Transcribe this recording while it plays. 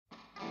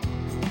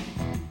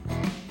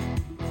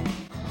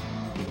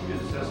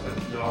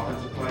the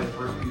offensive play, the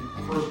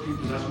first few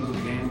possessions of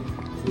the game?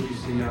 What did you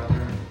see out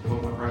there?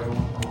 What went right, what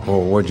went wrong?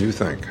 Well, what'd you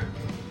think?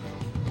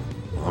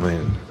 I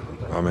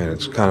mean,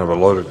 it's kind of a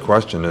loaded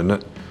question, isn't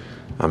it?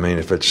 I mean,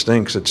 if it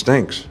stinks, it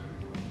stinks.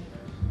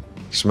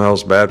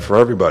 Smells bad for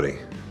everybody.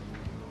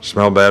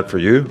 Smell bad for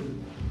you?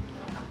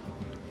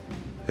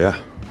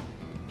 Yeah.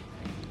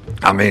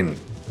 I mean,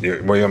 what do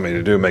you want me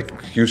to do, make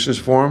excuses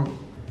for him?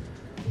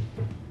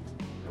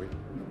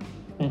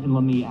 And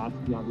let me ask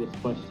the obvious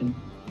question.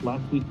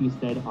 Last week you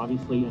said,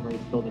 obviously, Emery's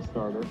still the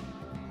starter.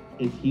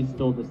 Is he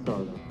still the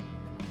starter?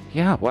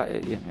 Yeah,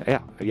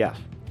 yes.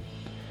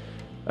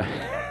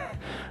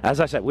 As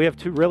I said, we have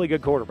two really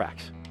good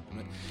quarterbacks.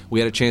 We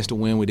had a chance to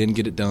win. We didn't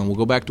get it done. We'll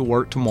go back to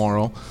work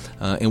tomorrow,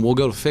 and we'll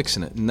go to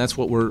fixing it. And that's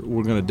what we're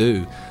going to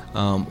do.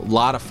 A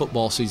lot of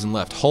football season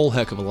left. Whole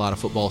heck of a lot of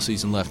football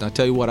season left. And I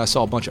tell you what, I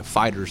saw a bunch of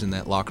fighters in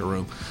that locker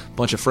room. A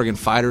bunch of friggin'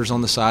 fighters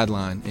on the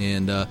sideline.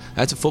 And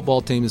that's a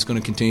football team that's going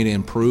to continue to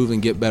improve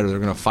and get better. They're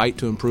going to fight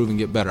to improve and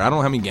get better. I don't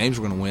know how many games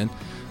we're going to win,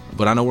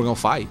 but I know we're going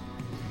to fight.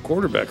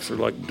 Quarterbacks are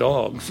like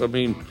dogs. I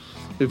mean,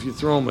 if you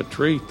throw them a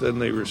treat, then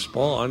they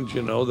respond.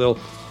 You know,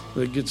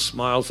 they get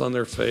smiles on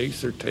their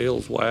face, their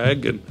tails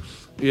wag, and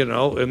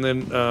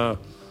then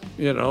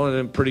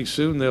pretty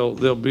soon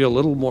they'll be a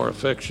little more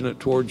affectionate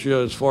towards you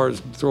as far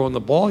as throwing the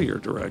ball your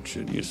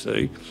direction. You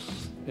see,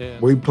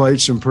 and we played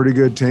some pretty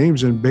good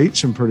teams and beat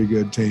some pretty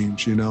good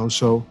teams.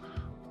 So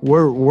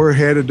we're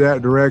headed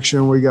that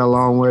direction. We got a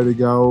long way to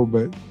go,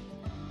 but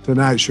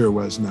tonight sure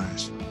was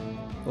nice.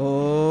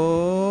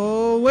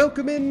 Oh,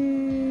 welcome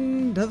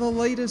in to the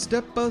latest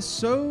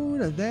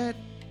episode of that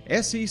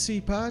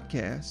SEC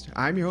podcast.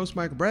 I'm your host,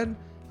 Michael Bratton.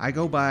 I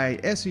go by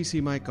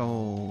SEC Mike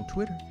on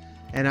Twitter,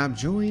 and I'm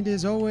joined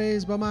as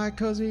always by my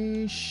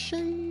cousin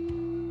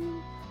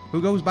Shane,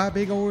 who goes by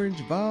Big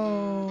Orange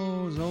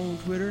Balls on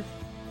Twitter.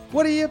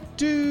 What are you up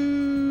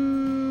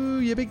to,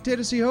 you big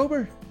Tennessee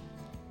Hober?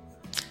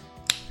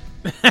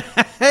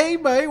 Hey,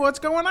 babe, what's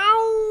going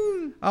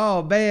on?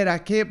 Oh, man, I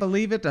can't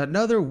believe it.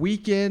 Another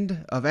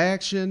weekend of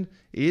action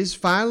is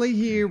finally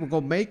here. We're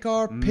going to make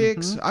our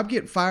picks. I'm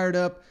getting fired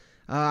up.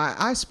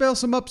 I smell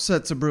some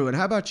upsets a brewing.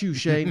 How about you,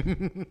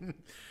 Shane?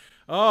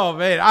 Oh,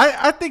 man,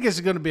 I think it's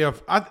going to be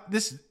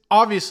this is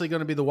obviously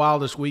going to be the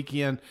wildest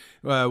weekend.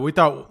 We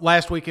thought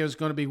last weekend was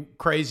going to be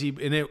crazy,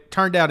 and it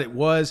turned out it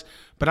was.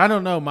 But I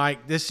don't know,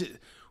 Mike. This is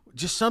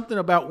just something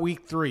about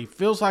week 3.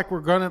 Feels like we're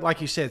going to, like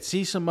you said,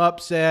 see some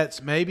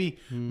upsets, maybe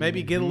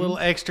get a little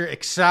extra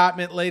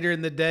excitement later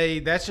in the day.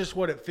 That's just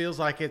what it feels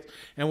like.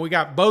 And we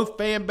got both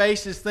fan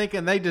bases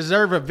thinking they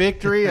deserve a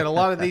victory in a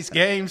lot of these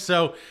games.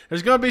 So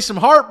there's going to be some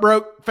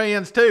heartbroken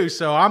fans too.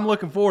 So I'm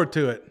looking forward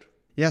to it.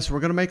 Yes, we're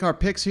going to make our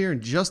picks here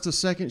in just a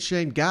second.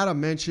 Shane, got to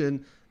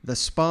mention the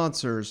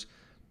sponsors,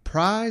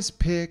 Prize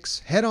Picks.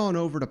 Head on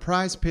over to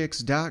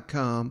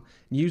prizepicks.com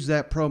and use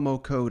that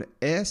promo code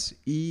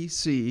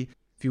SEC.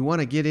 If you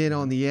want to get in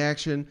on the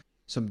action,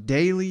 some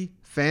daily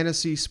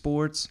fantasy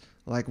sports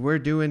like we're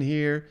doing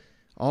here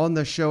on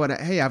the show. And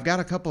hey, I've got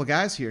a couple of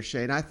guys here,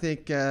 Shane. I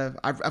think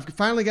I've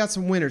finally got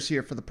some winners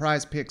here for the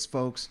Prize Picks,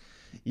 folks.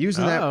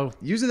 Using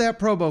that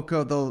promo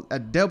code, they'll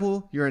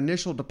double your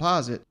initial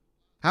deposit.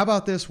 How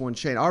about this one,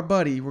 Shane? Our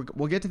buddy,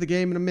 we'll get to the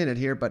game in a minute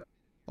here, but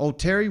old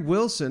Terry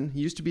Wilson,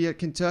 he used to be at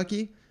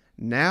Kentucky.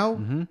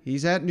 Now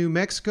he's at New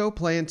Mexico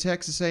playing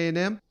Texas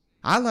A&M.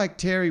 I like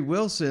Terry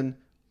Wilson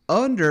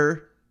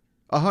under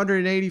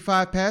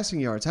 185 passing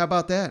yards. How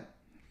about that?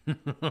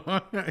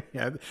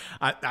 Yeah,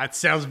 that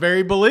sounds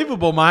very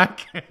believable,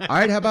 Mike. All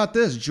right, how about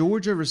this?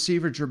 Georgia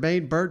receiver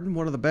Jermaine Burton,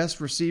 one of the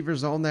best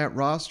receivers on that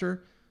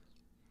roster,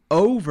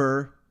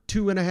 over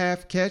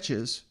 2.5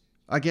 catches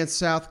against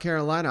South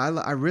Carolina.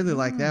 I really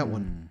like that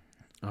one.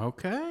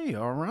 Okay,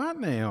 all right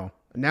now.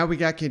 Now we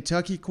got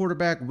Kentucky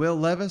quarterback Will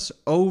Levis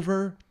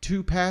over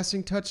 2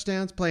 passing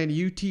touchdowns playing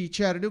UT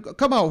Chattanooga.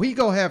 Come on, he's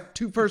gonna have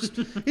 2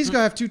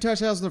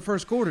 touchdowns in the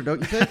first quarter,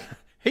 don't you think?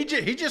 He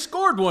just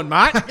scored one,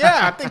 Mike.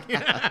 Yeah, I think.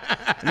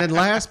 And then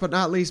last but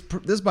not least,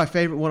 this is my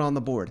favorite one on the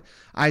board.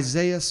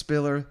 Isaiah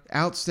Spiller,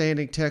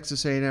 outstanding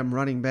Texas A&M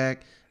running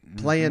back,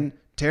 playing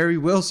Terry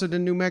Wilson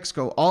in New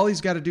Mexico. All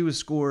he's got to do is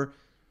score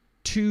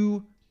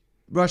 2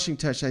 rushing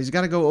touchdowns. He's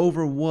got to go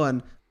over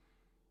 1.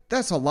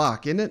 That's a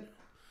lock, isn't it?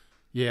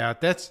 Yeah,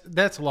 that's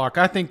a lock.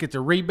 I think it's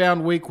a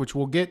rebound week, which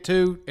we'll get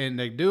to, and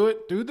they do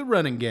it through the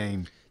running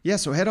game. Yeah,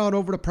 so head on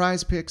over to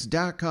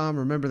prizepicks.com.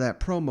 Remember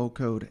that promo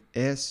code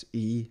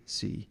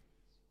SEC.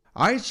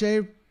 All right,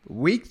 Shay,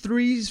 week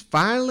 3's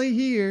finally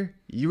here.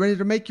 You ready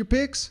to make your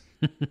picks?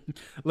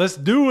 Let's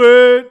do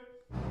it.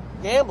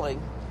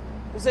 Gambling?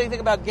 Who said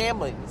anything about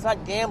gambling? It's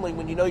not gambling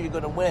when you know you're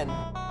going to win.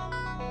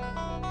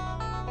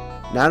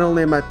 Not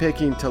only am I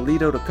picking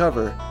Toledo to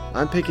cover,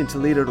 I'm picking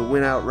Toledo to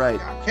win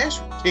outright. Cash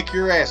will kick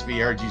your ass if he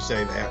heard you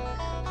say that.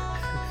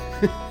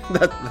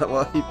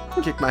 Well, he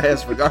kicked my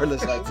ass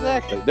regardless.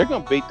 Exactly. They're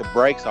going to beat the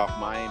brakes off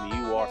Miami.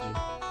 You watch it.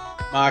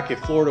 Mike, if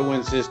Florida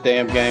wins this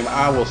damn game,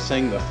 I will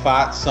sing the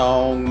fight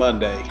song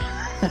Monday.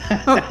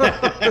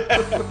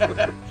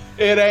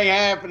 It ain't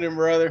happening,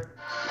 brother.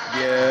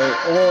 Yeah,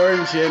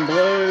 orange and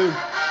blue,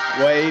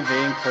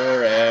 waving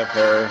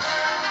forever.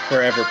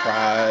 Forever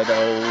pride,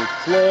 old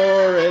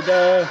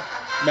Florida,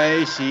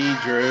 may she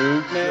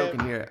droop.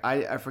 Joking here.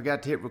 I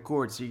forgot to hit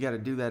record, so you got to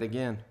do that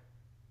again.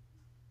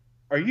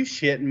 Are you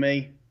shitting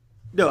me?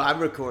 No,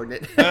 I'm recording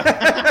it.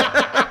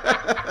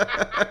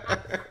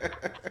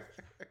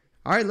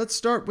 All right, let's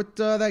start with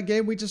that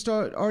game we just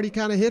already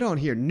kind of hit on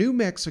here. New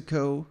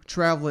Mexico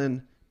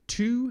traveling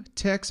to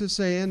Texas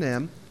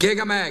A&M.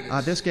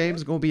 Giga this game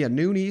is going to be at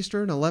noon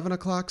Eastern, 11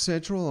 o'clock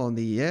Central on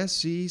the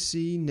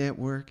SEC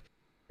Network.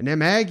 And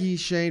them Aggies,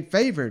 Shane,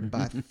 favored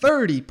by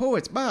 30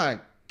 points. My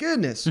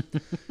goodness.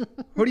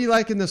 Who do you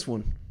like in this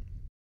one?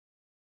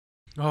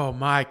 Oh,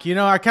 Mike,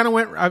 I kind of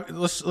went.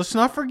 Let's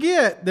not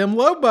forget them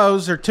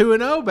Lobos are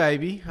 2-0,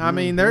 baby. I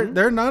mean,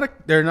 they're not a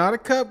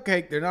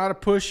cupcake. They're not a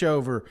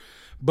pushover.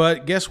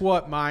 But guess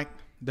what, Mike?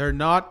 They're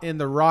not in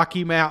the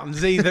Rocky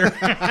Mountains either.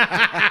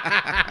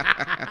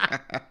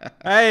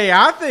 Hey,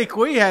 I think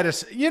we had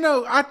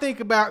I think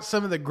about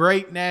some of the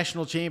great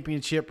national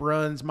championship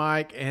runs,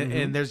 Mike,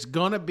 and there's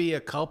going to be a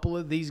couple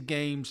of these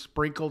games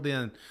sprinkled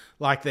in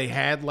like they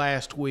had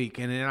last week.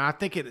 And I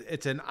think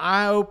it's an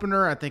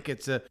eye-opener. I think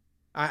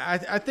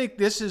I think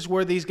this is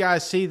where these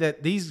guys see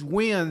that these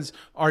wins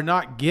are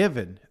not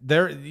given.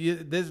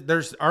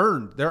 There's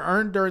earned. They're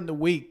earned during the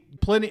week.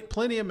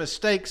 Plenty of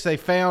mistakes they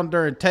found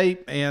during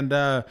tape, and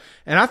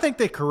I think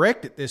they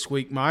corrected this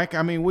week, Mike.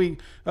 I mean,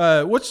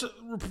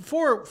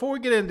 before we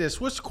get into this,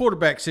 what's the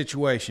quarterback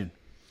situation?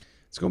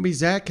 It's going to be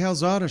Zach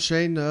Calzada,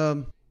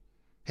 Shane.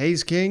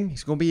 Hayes King,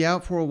 he's going to be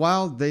out for a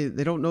while. They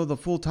don't know the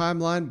full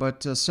timeline,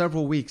 but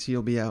several weeks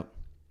he'll be out.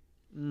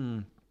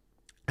 And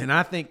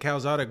I think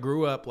Calzada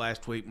grew up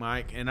last week,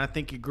 Mike, and I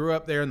think he grew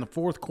up there in the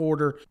fourth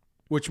quarter,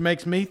 which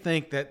makes me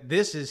think that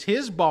this is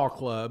his ball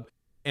club.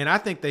 And I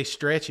think they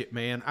stretch it,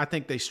 man. I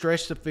think they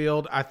stretch the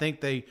field. I think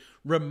they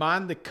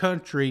remind the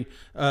country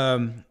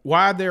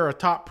why they're a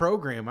top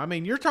program. I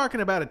mean, you're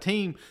talking about a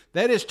team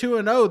that is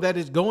 2-0 that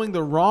is going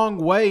the wrong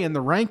way in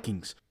the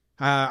rankings.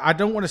 I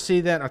don't want to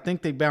see that. I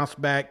think they bounce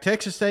back.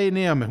 Texas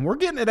A&M, and we're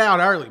getting it out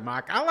early,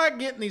 Mike. I like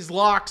getting these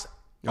locks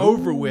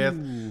over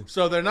with,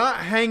 so they're not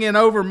hanging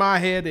over my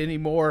head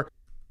anymore.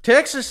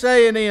 Texas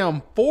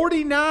A&M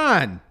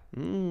 49,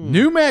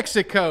 New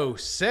Mexico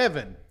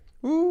 7.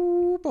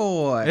 Ooh,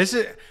 boy. This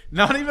is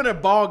not even a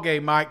ball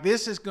game, Mike.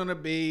 This is going to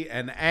be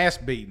an ass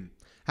beating.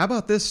 How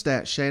about this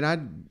stat, Shane? I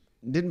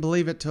didn't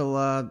believe it till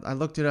I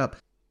looked it up.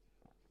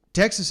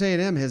 Texas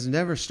A&M has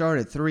never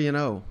started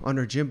 3-0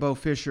 under Jimbo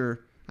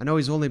Fisher. I know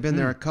he's only been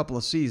there a couple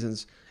of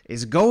seasons.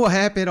 It's go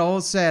happen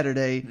on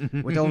Saturday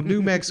with old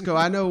New Mexico.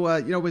 I know,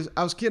 I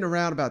was kidding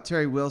around about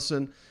Terry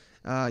Wilson.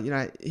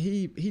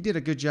 He did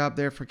a good job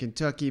there for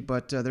Kentucky,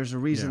 but there's a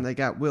reason they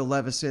got Will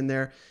Levis in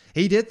there.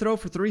 He did throw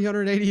for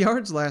 380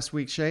 yards last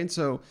week, Shane.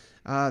 So,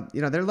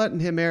 they're letting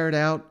him air it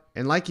out.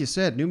 And like you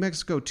said, New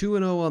Mexico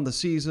 2-0 on the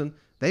season.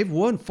 They've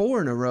won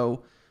 4 in a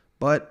row,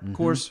 but of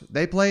course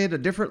they play in a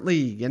different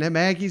league. And them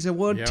Aggies have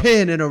won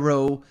 10 in a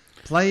row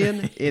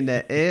playing in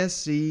the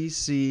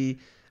SEC.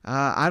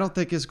 I don't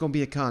think it's going to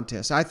be a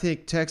contest. I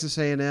think Texas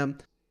A&M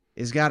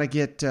has got to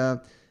get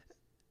the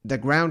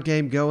ground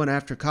game going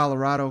after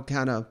Colorado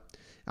kind of,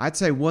 I'd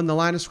say, won the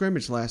line of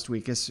scrimmage last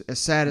week, as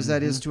sad as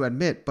that is to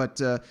admit. But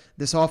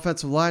this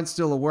offensive line is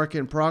still a work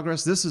in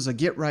progress. This is a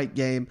get-right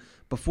game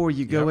before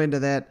you go into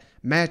that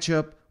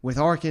matchup with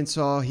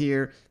Arkansas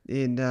here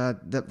in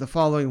the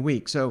following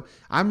week. So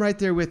I'm right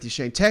there with you,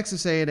 Shane.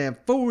 Texas A&M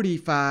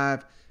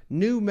 45,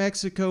 New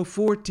Mexico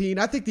 14.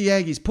 I think the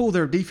Aggies pull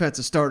their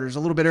defensive starters a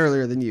little bit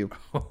earlier than you.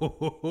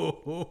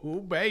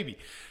 Oh, baby.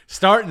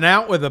 Starting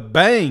out with a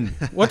bang.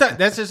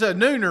 This is a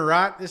nooner,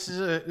 right? This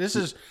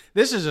is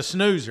a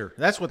snoozer.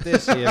 That's what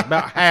this is.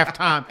 About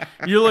halftime.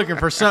 You're looking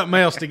for something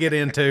else to get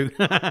into.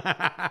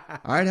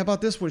 All right, how about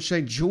this one,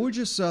 Shane?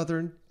 Georgia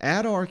Southern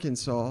at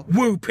Arkansas.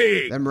 Woo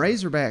pig. Them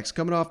Razorbacks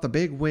coming off the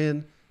big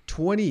win,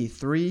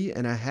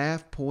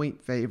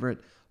 23.5-point favorite.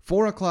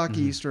 4 o'clock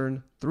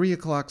Eastern, 3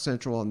 o'clock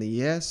Central on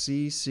the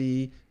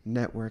SEC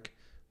Network.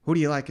 Who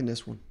do you like in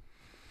this one?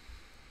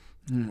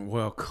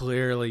 Well,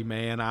 clearly,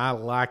 man, I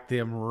like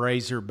them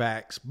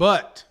Razorbacks.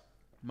 But,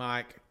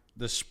 Mike,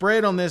 the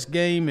spread on this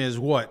game is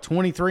what,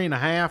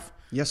 23.5?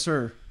 Yes,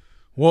 sir.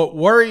 What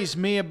worries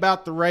me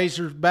about the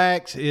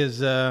Razorbacks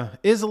is a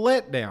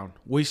letdown.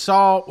 We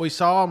saw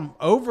them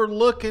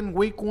overlooking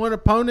Week 1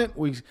 opponent.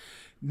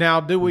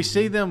 Now, do we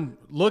see them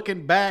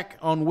looking back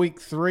on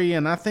Week 3?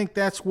 And I think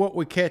that's what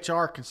we catch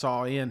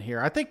Arkansas in here.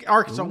 I think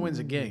Arkansas wins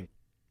a game.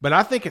 But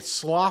I think it's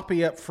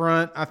sloppy up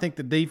front. I think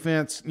the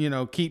defense,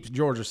 keeps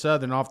Georgia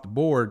Southern off the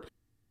board.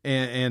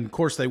 And of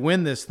course, they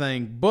win this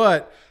thing.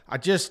 But I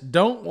just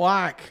don't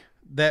like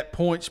that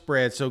point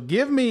spread. So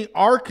give me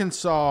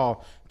Arkansas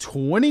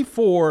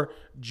 24,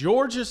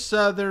 Georgia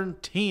Southern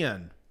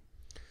 10.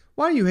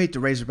 Why do you hate the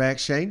Razorbacks,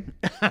 Shane?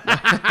 Hey,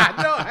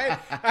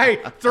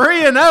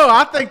 3-0.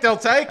 I think they'll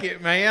take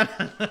it, man.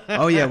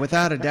 Oh, yeah,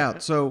 without a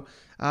doubt. So,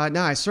 I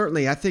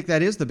think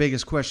that is the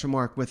biggest question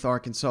mark with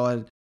Arkansas.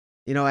 And,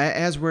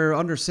 as we're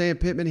under Sam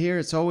Pittman here,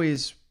 it's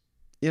always,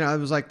 it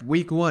was like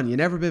Week 1. You've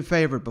never been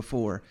favored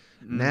before.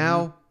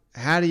 Now,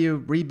 how do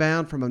you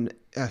rebound from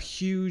a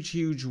huge,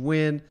 huge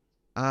win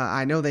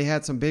I know they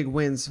had some big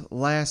wins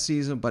last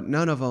season, but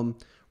none of them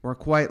were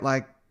quite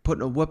like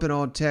putting a whooping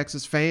on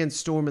Texas. Fans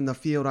storming the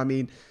field. I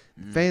mean,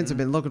 fans have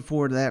been looking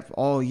forward to that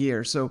all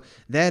year. So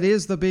that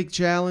is the big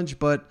challenge,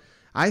 but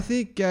I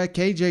think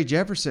KJ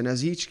Jefferson,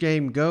 as each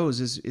game goes,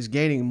 is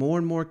gaining more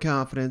and more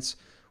confidence.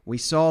 We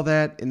saw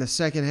that in the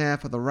second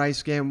half of the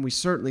Rice game. We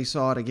certainly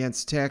saw it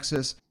against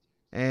Texas.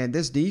 And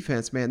this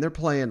defense, man, they're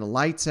playing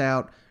lights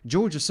out.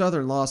 Georgia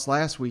Southern lost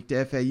last week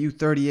to FAU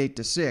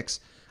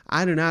 38-6.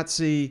 I do not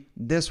see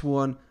this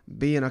one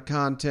being a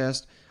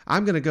contest.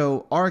 I'm going to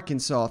go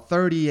Arkansas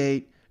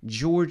 38,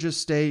 Georgia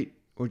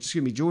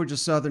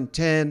Southern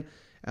 10.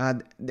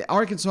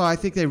 Arkansas, I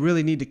think they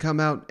really need to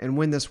come out and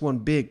win this one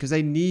big because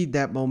they need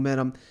that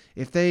momentum.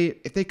 If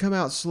they come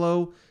out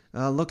slow,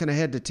 looking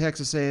ahead to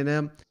Texas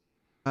A&M,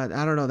 I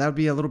don't know. That would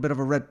be a little bit of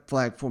a red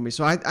flag for me.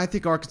 So I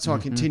think Arkansas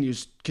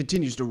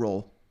continues to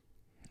roll.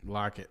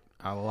 Like it.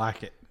 I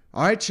like it.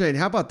 All right, Shane,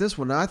 how about this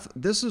one?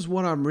 This is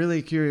one I'm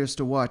really curious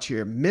to watch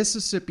here.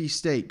 Mississippi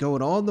State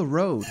going on the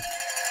road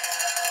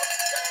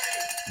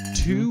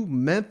to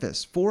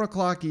Memphis, 4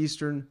 o'clock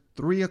Eastern,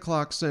 3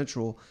 o'clock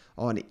Central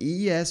on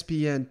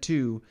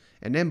ESPN2.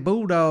 And then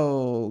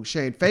Bulldogs,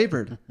 Shane,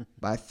 favored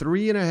by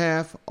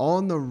 3.5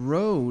 on the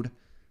road.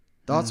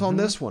 Thoughts on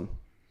this one?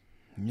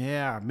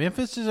 Yeah,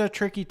 Memphis is a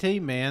tricky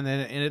team, man,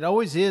 and it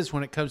always is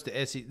when it comes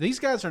to SEC. These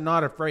guys are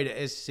not afraid of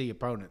SEC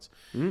opponents.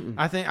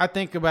 I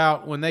think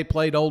about when they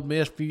played Ole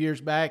Miss a few years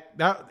back.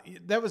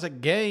 That was a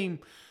game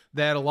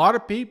that a lot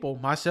of people,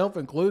 myself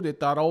included,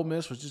 thought Ole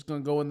Miss was just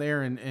going to go in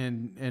there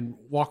and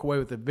walk away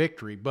with a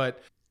victory.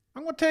 But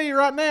I'm going to tell you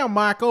right now,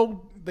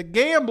 Michael, the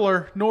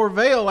gambler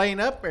Norvell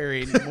ain't up there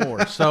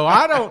anymore. So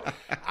I don't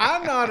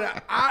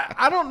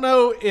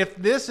know if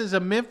this is a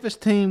Memphis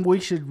team we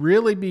should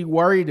really be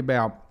worried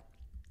about.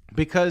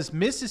 Because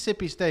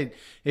Mississippi State,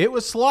 it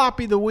was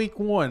sloppy the week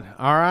one.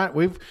 All right,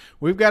 we've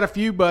got a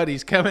few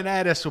buddies coming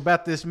at us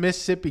about this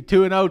Mississippi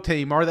 2-0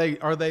 team. Are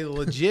they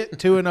legit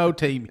 2-0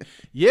 team?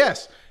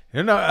 Yes.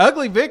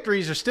 Ugly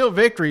victories are still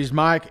victories,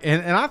 Mike.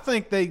 And I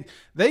think they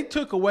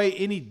took away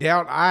any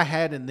doubt I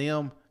had in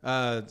them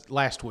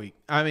last week.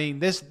 I mean,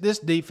 this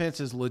defense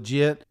is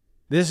legit.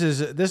 This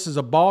is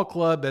a ball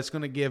club that's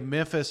going to give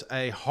Memphis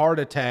a heart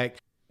attack.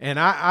 And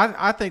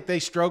I think they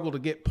struggle to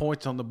get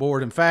points on the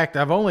board. In fact,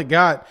 I've only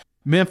got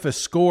Memphis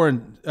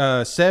scoring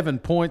 7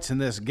 points in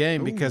this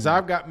game because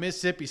I've got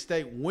Mississippi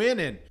State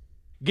winning,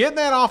 getting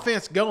that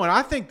offense going.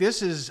 I don't think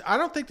this is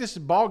a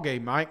ball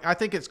game, Mike. I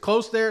think it's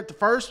close there at the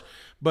first,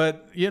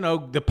 but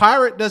the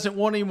Pirate doesn't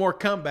want any more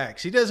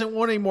comebacks. He doesn't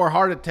want any more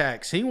heart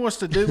attacks. He wants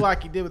to do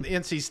like he did with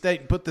NC State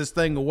and put this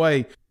thing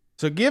away.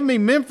 So give me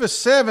Memphis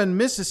 7,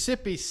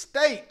 Mississippi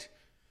State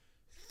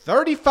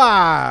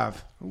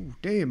 35. Oh,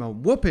 damn, a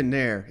whooping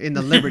there in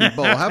the Liberty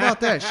Bowl. How about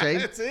that, Shane?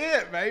 That's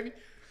it, baby.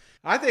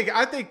 I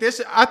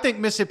think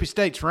Mississippi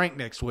State's ranked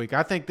next week.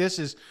 I think this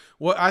is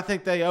what I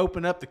think they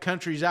open up the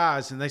country's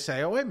eyes and they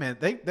say, "Oh, wait a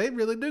minute, they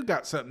really do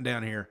got something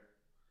down here."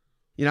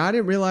 I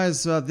didn't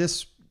realize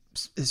this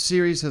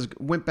series has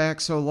went back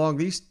so long.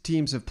 These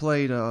teams have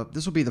played.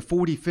 This will be the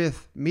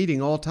 45th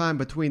meeting all time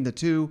between the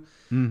two.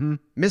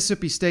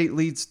 Mississippi State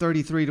leads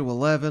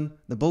 33-11.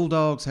 The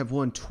Bulldogs have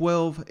won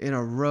 12 in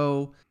a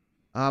row.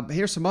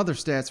 Here's some other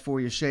stats for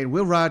you, Shane.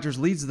 Will Rogers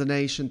leads the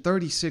nation,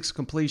 36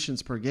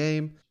 completions per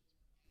game.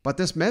 But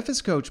this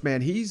Memphis coach, man,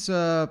 he's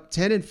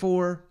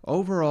 10-4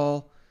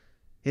 overall.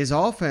 His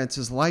offense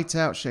is lights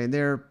out, Shane.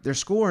 They're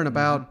scoring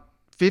about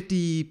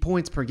 50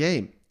 points per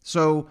game.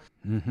 So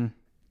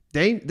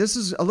this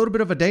is a little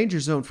bit of a danger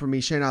zone for me,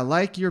 Shane. I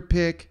like your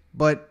pick,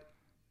 but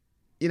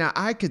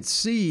I could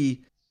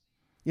see,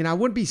 I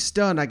wouldn't be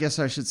stunned, I guess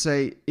I should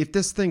say, if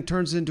this thing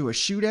turns into a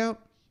shootout.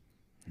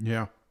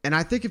 Yeah. And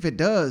I think if it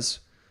does,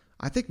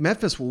 I think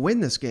Memphis will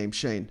win this game,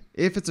 Shane,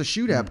 if it's a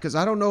shootout, because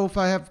I don't know if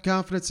I have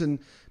confidence in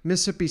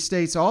Mississippi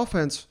State's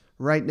offense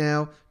right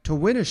now to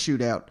win a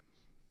shootout.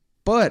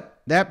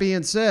 But that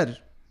being said,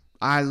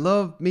 I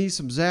love me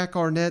some Zach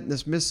Arnett and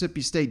this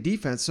Mississippi State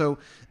defense. So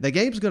the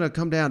game's going to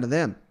come down to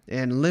them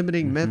and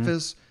limiting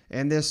Memphis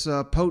and this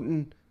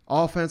potent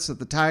offense that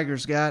the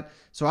Tigers got.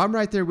 So I'm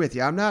right there with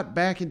you. I'm not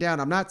backing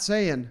down. I'm not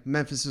saying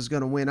Memphis is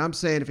going to win. I'm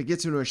saying if it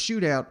gets into a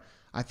shootout,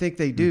 I think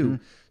they do.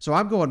 So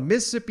I'm going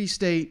Mississippi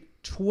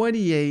State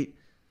 28,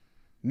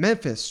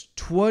 Memphis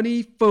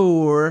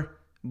 24.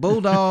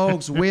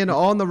 Bulldogs win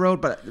on the road.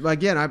 But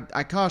again,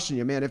 I caution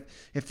you, man.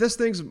 If this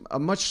thing's a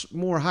much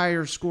more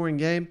higher scoring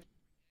game,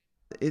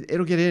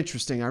 it'll get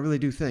interesting. I really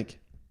do think.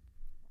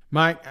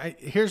 Mike,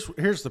 here's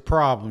the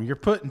problem. You're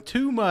putting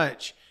too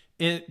much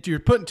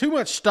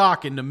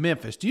stock into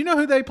Memphis. Do you know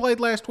who they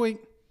played last week?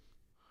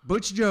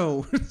 Butch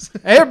Jones.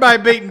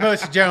 Everybody beating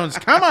Butch Jones.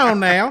 Come on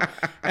now.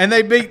 And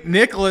they beat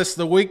Nicholas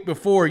the week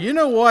before. You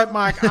know what,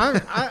 Mike?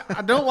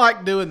 I don't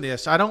like doing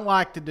this. I don't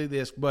like to do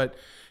this, but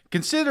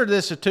consider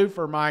this a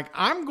twofer, Mike.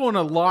 I'm going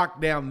to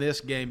lock down this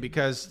game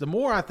because the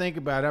more I think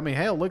about it,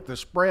 hell, look at the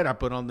spread I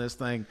put on this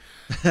thing.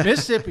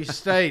 Mississippi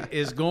State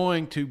is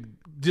going to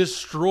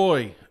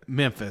destroy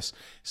Memphis.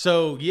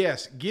 So,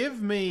 yes,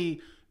 give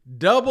me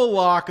double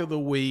lock of the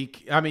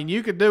week. I mean,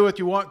 you could do what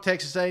you want,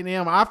 Texas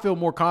A&M. I feel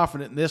more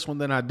confident in this one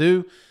than I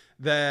do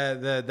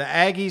the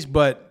Aggies.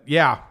 But,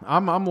 yeah,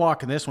 I'm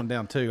locking this one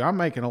down too. I'm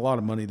making a lot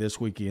of money this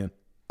weekend.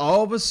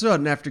 All of a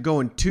sudden, after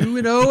going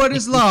 2-0 at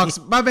his locks,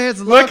 my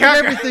man's locking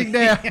everything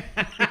down.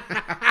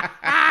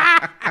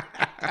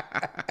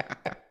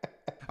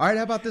 All right,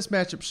 how about this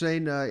matchup,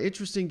 Shane?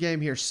 Interesting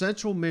game here.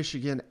 Central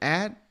Michigan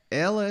at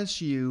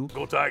LSU.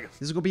 Go Tigers.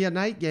 This is going to be a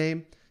night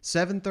game,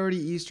 7:30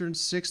 Eastern,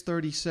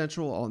 6:30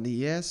 Central on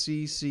the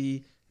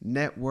SEC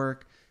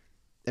Network.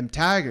 Them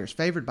Tigers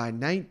favored by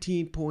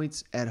 19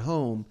 points at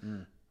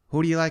home.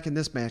 Who do you like in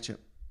this matchup?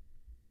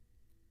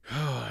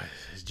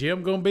 Is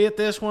Jim going to be at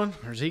this one,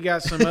 or has he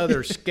got some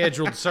other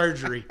scheduled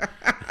surgery?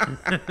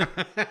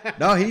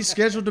 No, he's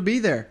scheduled to be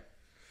there.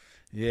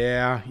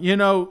 Yeah, you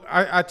know,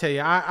 I tell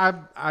you,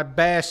 I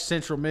bashed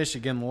Central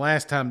Michigan the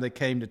last time they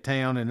came to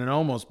town, and it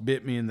almost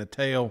bit me in the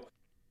tail.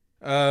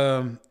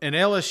 And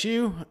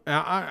LSU,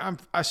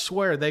 I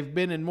swear, they've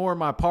been in more of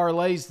my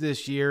parlays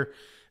this year,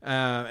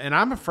 and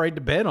I'm afraid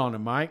to bet on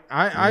them, Mike.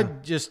 I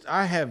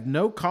have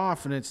no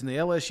confidence in the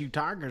LSU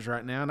Tigers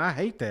right now, and I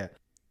hate that.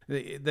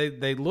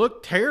 They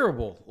looked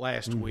terrible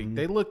last week.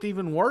 They looked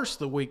even worse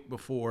the week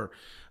before.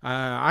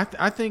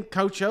 I think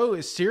Coach O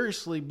is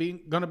seriously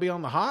going to be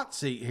on the hot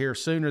seat here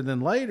sooner than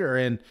later,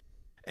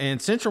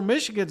 and Central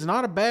Michigan's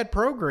not a bad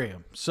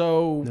program.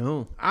 So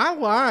no. I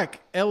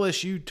like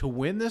LSU to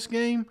win this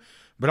game,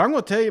 but I'm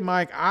going to tell you,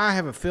 Mike, I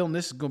have a feeling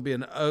this is going to be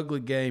an ugly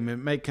game. It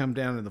may come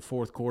down in the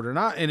fourth quarter,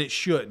 and it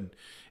shouldn't.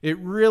 It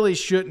really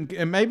shouldn't.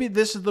 And maybe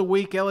this is the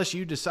week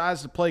LSU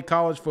decides to play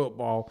college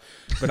football,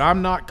 but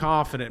I'm not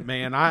confident,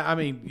 man. I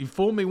mean, you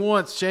fool me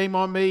once, shame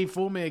on me.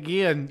 Fool me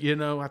again. You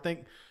know, I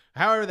think,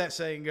 however that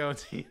saying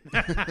goes,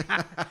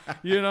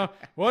 you know,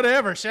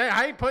 whatever.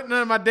 I ain't putting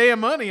none of my damn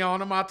money on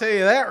them, I'll tell you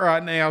that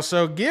right now.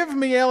 So give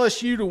me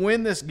LSU to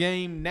win this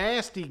game.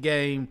 Nasty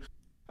game.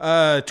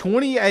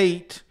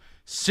 28,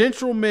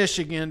 Central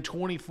Michigan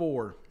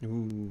 24.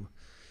 Ooh.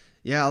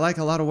 Yeah, I like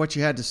a lot of what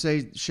you had to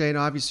say, Shane.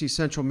 Obviously,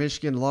 Central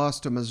Michigan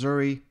lost to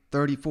Missouri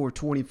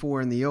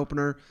 34-24 in the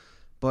opener,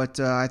 but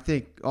I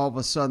think all of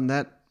a sudden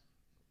that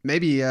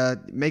maybe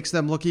makes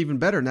them look even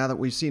better now that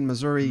we've seen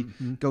Missouri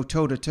go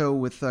toe-to-toe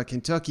with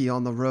Kentucky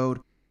on the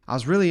road. I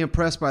was really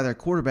impressed by their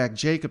quarterback,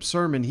 Jacob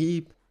Sermon.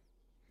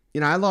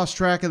 I lost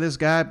track of this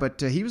guy, but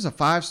he was a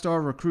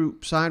 5-star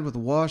recruit signed with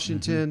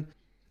Washington,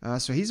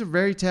 so he's a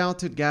very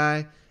talented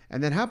guy.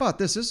 And then how about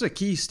this? This is a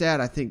key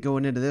stat, I think,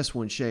 going into this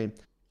one, Shane.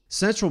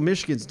 Central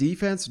Michigan's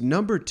defense,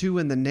 number 2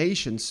 in the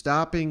nation,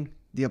 stopping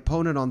the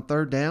opponent on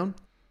third down.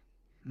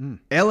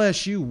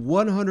 LSU,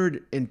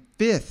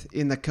 105th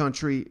in the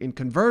country in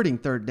converting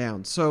third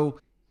down.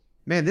 So,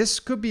 man, this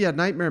could be a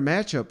nightmare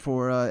matchup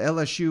for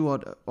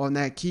LSU on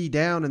that key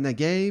down in the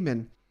game.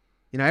 And,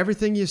 you know,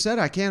 everything you said,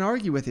 I can't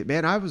argue with it,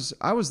 man. I was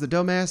the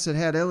dumbass that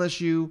had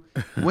LSU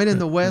winning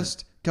the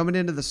West coming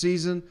into the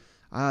season.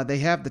 They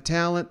have the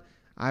talent.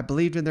 I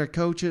believed in their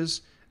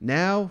coaches.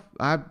 Now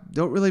I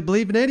don't really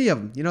believe in any of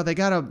them. You know, they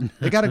gotta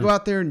go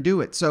out there and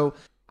do it. So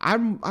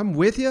I'm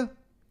with you.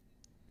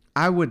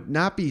 I would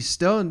not be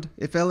stunned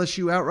if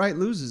LSU outright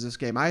loses this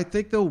game. I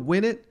think they'll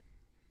win it.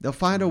 They'll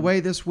find a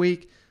way this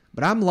week.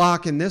 But I'm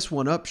locking this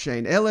one up,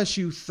 Shane.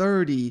 LSU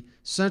 30,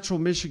 Central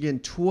Michigan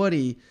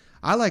 20.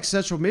 I like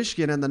Central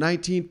Michigan and the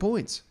 19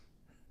 points.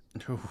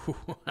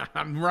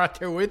 I'm right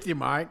there with you,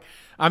 Mike.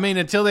 I mean,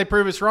 until they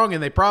prove us wrong,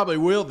 and they probably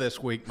will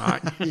this week,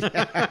 Mike.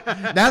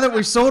 Yeah. Now that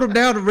we've sold them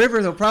down the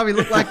river, they'll probably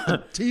look like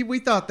the team we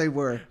thought they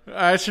were.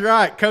 That's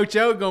right. Coach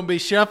O going to be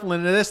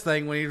shuffling to this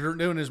thing when he's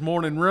doing his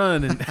morning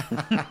run, and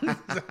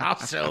I'll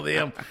sell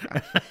them.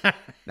 Now,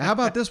 how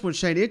about this one,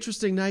 Shane?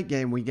 Interesting night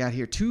game we got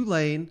here.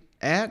 Tulane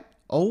at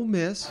Ole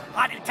Miss.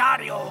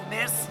 Ole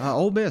Miss.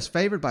 Ole Miss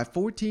favored by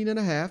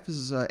 14.5. This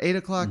is 8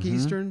 o'clock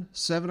Eastern,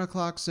 7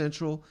 o'clock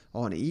Central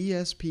on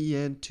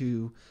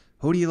ESPN2.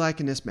 Who do you like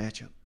in this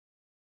matchup?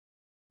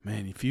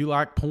 Man, if you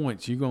like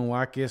points, you're going to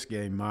like this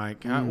game,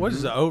 Mike. What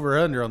is the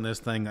over-under on this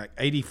thing? Like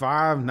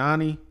 85,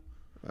 90?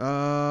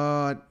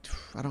 I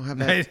don't have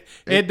that.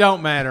 It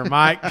don't matter,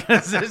 Mike,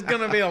 because there's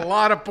going to be a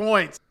lot of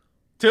points.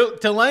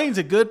 Tulane's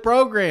a good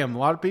program. A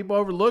lot of people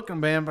overlook them,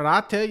 man. But I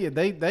tell you,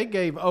 they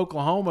gave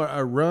Oklahoma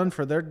a run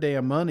for their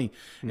damn money.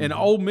 And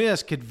Ole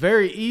Miss could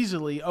very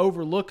easily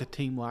overlook a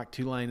team like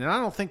Tulane. And I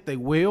don't think they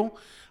will.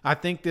 I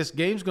think this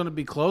game's going to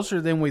be closer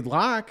than we'd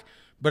like.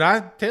 But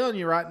I'm telling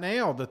you right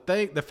now,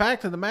 the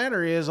fact of the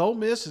matter is Ole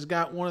Miss has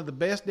got one of the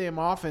best damn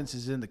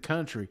offenses in the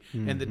country.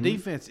 And the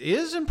defense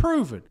is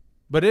improving.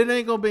 But it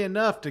ain't going to be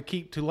enough to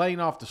keep Tulane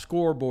off the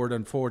scoreboard,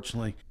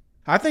 unfortunately.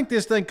 I think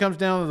this thing comes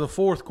down to the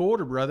fourth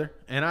quarter, brother,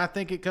 and I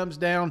think it comes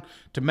down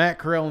to Matt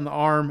Corral in the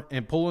arm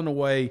and pulling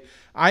away.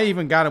 I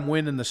even got him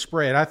winning the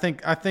spread. I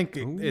think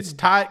it's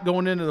tight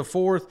going into the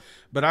fourth,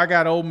 but I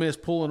got Ole Miss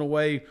pulling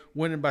away,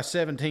 winning by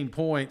 17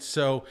 points.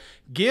 So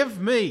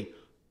give me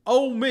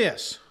Ole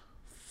Miss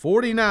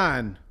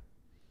 49.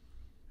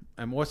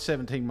 And what's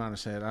 17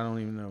 minus that? I don't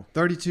even know.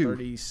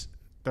 32.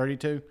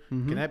 32?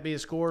 Can that be a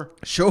score?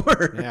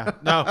 Sure. Yeah.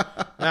 No.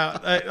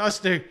 Let's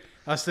do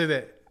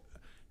that.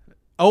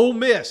 Ole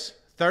Miss,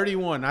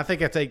 31. I think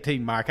that's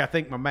 18, Mike. I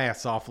think my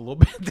math's off a little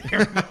bit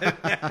there.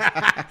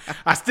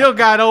 I still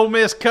got Ole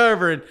Miss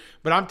covering,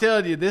 but I'm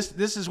telling you, this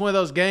is one of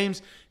those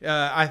games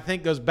I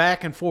think goes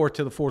back and forth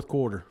to the fourth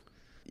quarter.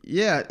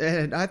 Yeah,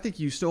 and I think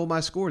you stole my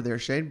score there,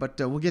 Shane, but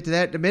we'll get to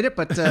that in a minute.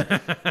 But,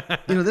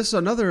 this is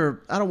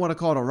another, I don't want to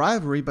call it a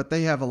rivalry, but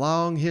they have a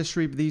long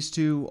history. These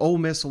two, Ole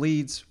Miss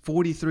leads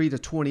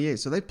 43-28,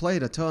 so they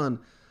played a ton.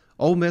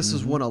 Ole Miss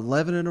has won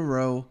 11 in a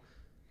row.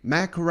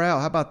 Matt Corral,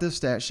 how about this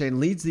stat, Shane,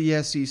 leads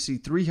the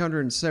SEC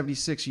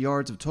 376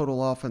 yards of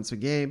total offense a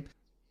game.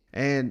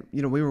 And,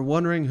 we were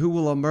wondering who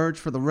will emerge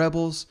for the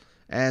Rebels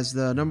as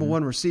the number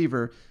one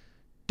receiver.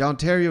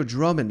 Dontario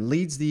Drummond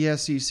leads the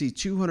SEC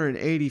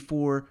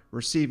 284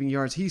 receiving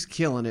yards. He's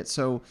killing it.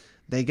 So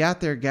they got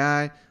their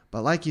guy.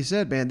 But like you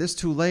said, man, this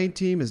Tulane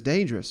team is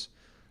dangerous.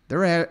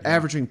 They're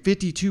averaging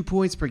 52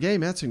 points per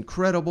game. That's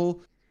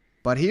incredible.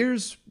 But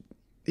here's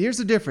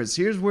the difference.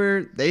 Here's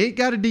where they ain't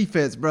got a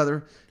defense,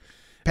 brother.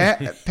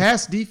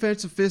 Pass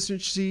defense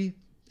efficiency,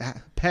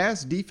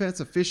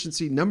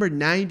 number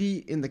 90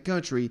 in the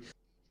country.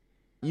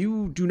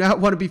 You do not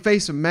want to be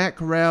facing Matt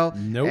Corral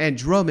and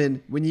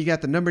Drummond when you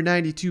got the number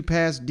 92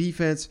 pass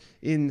defense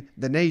in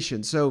the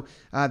nation. So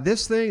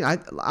this thing,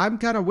 I'm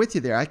kind of with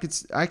you there. I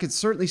could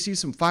certainly see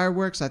some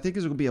fireworks. I think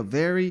it's going to be a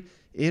very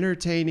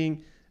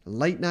entertaining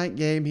late night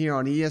game here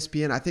on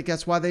ESPN. I think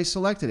that's why they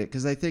selected it,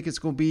 because they think it's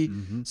going to be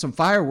some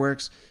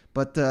fireworks.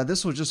 But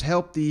this will just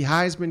help the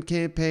Heisman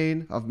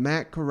campaign of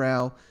Matt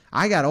Corral.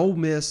 I got Ole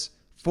Miss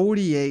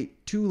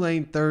 48,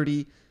 Tulane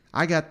 30.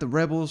 I got the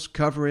Rebels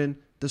covering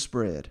the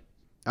spread.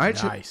 All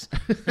right, nice.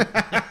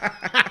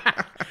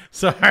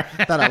 Sorry.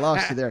 Thought I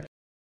lost you there.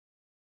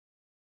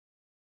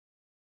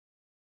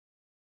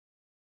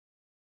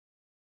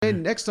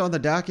 And next on the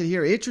docket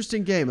here,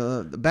 interesting game,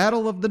 the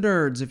battle of the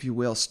nerds, if you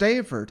will.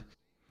 Stanford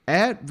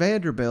at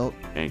Vanderbilt.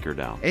 Anchor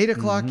down. 8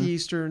 o'clock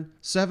Eastern,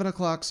 7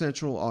 o'clock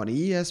Central on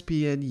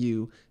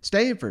ESPNU.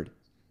 Stanford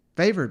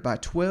favored by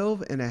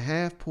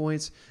 12.5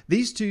 points.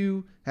 These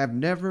two have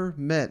never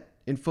met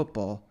in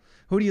football.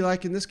 Who do you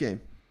like in this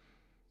game?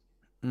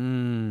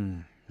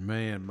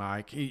 Man,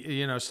 Mike,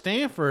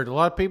 Stanford, a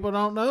lot of people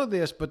don't know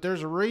this, but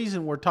there's a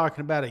reason we're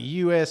talking about a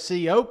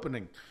USC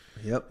opening.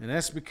 Yep. And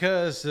that's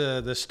because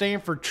the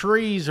Stanford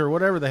trees, or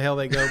whatever the hell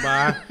they go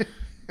by,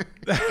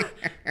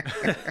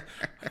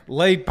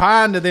 laid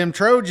pine to them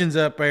Trojans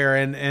up there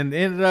and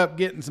ended up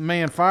getting some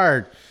man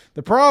fired.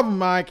 The problem,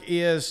 Mike,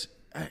 is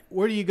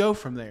where do you go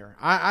from there?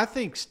 I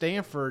think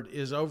Stanford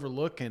is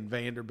overlooking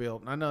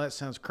Vanderbilt. And I know that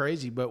sounds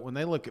crazy, but when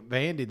they look at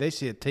Vandy, they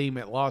see a team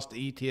that lost to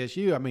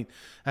ETSU. I mean,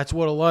 that's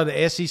what a lot of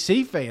the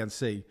SEC fans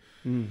see.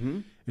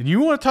 Mm-hmm. And you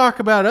want to talk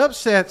about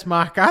upsets,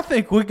 Mike? I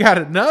think we got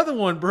another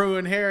one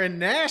brewing here in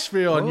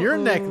Nashville, in your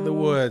neck of the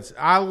woods.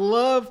 I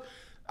love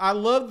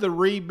the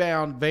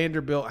rebound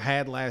Vanderbilt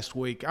had last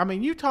week. I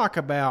mean, you talk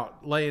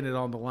about laying it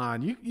on the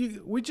line.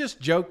 We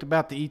just joked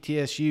about the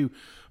ETSU.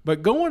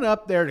 But going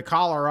up there to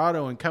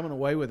Colorado and coming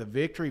away with a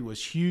victory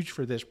was huge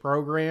for this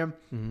program.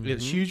 Mm-hmm.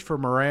 It's huge for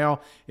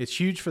morale. It's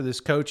huge for this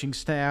coaching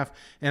staff.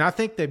 And I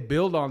think they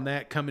build on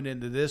that coming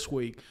into this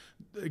week.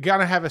 Got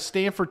to have a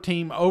Stanford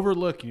team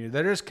overlooking you.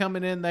 They're just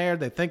coming in there.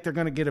 They think they're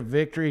going to get a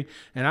victory.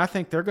 And I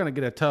think they're going to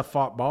get a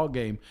tough-fought ball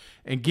game.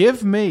 And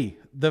give me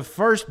the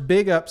first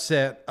big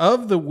upset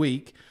of the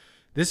week.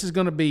 This is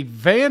going to be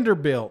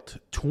Vanderbilt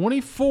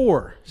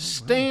 24,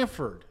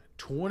 Stanford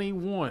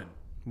 21.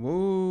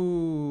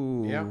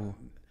 Whoa. Yeah.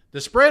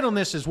 The spread on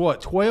this is what,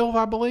 12,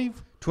 I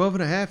believe?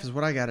 12.5 is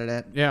what I got it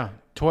at. Yeah,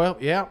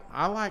 12. Yeah,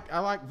 I like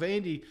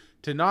Vandy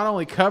to not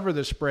only cover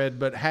the spread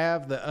but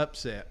have the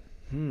upset.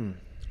 I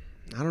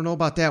don't know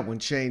about that one,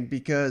 Shane,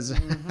 because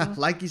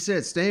like you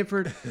said,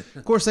 Stanford,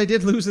 of course, they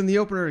did lose in the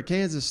opener to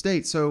Kansas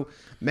State, so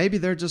maybe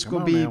they're just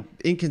going to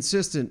be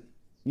inconsistent,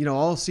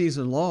 all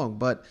season long.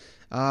 But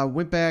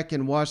went back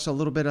and watched a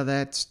little bit of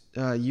that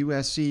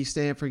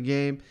USC-Stanford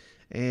game.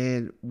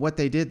 And what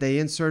they did, they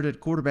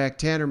inserted quarterback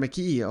Tanner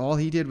McKee. All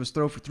he did was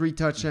throw for 3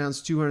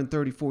 touchdowns,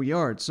 234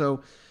 yards.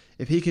 So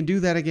if he can do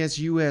that against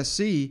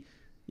USC,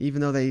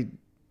 even though they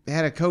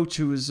had a coach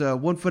who was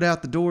 1 foot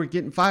out the door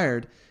getting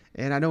fired,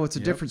 and I know it's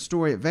a different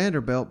story at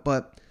Vanderbilt,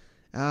 but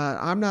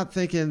I'm not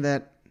thinking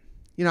that,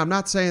 I'm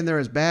not saying they're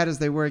as bad as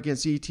they were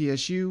against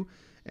ETSU.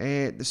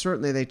 And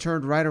certainly they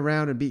turned right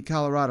around and beat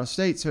Colorado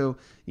State. So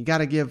you got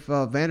to give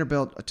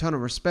Vanderbilt a ton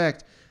of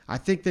respect. I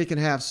think they can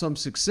have some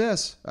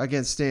success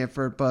against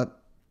Stanford,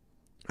 but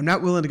I'm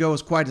not willing to go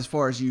quite as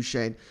far as you,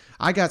 Shane.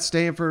 I got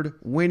Stanford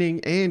winning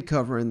and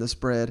covering the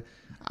spread.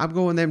 I'm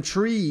going them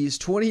trees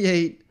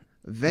 28,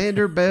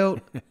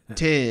 Vanderbilt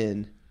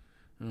 10.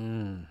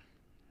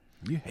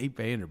 You hate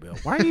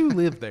Vanderbilt. Why do you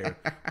live there?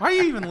 Why do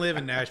you even live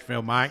in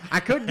Nashville, Mike? I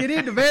couldn't get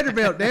into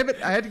Vanderbilt, damn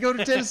it. I had to go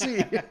to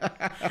Tennessee.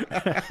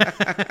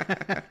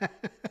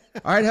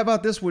 All right, how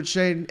about this one,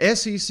 Shane?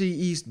 SEC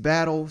East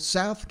battle,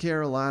 South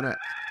Carolina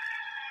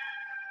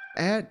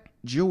at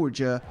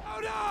Georgia.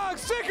 Oh, dog,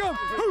 sick 'em!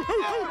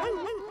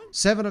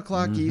 7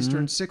 o'clock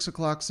Eastern, 6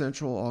 o'clock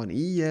Central on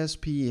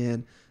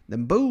ESPN. The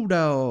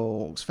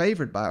Bulldogs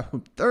favored by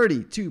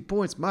 32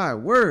 points. My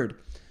word.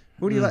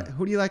 Who do you like?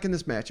 Who do you like in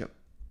this matchup?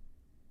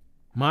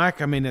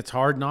 Mike, I mean, it's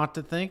hard not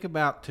to think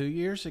about 2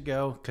 years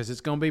ago because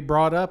it's going to be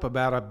brought up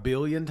about 1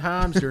 billion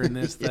times during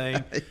this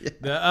thing.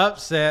 The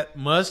upset,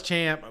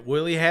 Muschamp,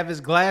 will he have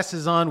his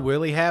glasses on?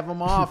 Will he have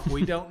them off?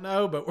 We don't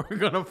know, but we're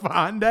going to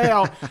find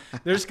out.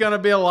 There's going to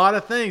be a lot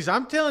of things.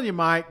 I'm telling you,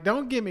 Mike,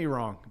 don't get me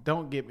wrong.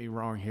 Don't get me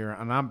wrong here.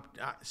 And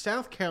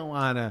South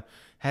Carolina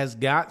has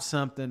got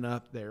something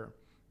up there.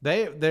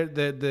 They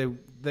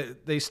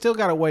still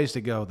got a ways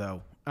to go,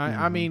 though.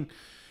 I mean,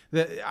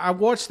 I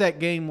watched that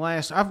game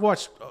I've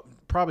watched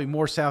probably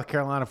more South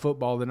Carolina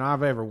football than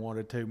I've ever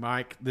wanted to,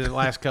 Mike, the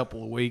last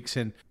couple of weeks.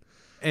 And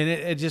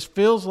it just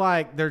feels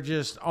like they're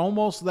just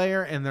almost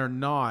there and they're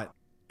not.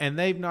 And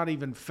they've not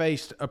even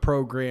faced a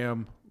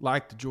program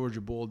like the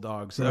Georgia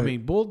Bulldogs. Right. I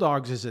mean,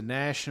 Bulldogs is a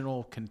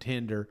national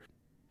contender.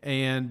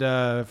 And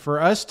for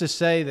us to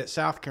say that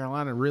South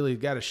Carolina really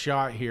got a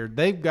shot here,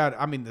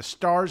 the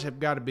stars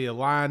have got to be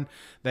aligned.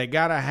 They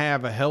got to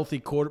have a healthy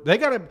quarter. They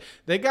got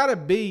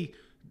to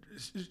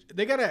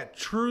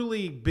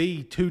truly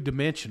be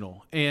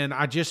two-dimensional, and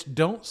I just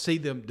don't see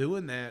them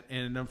doing that.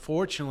 And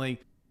unfortunately,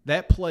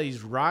 that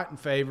plays right in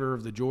favor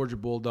of the Georgia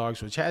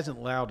Bulldogs, which hasn't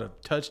allowed a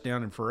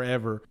touchdown in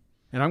forever.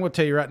 And I'm going to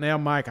tell you right now,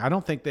 Mike, I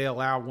don't think they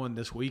allow one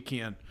this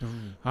weekend.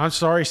 I'm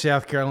sorry,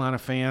 South Carolina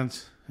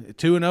fans.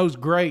 2-0 is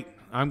great.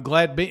 I'm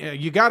glad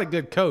you got a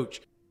good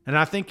coach, and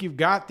I think you've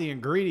got the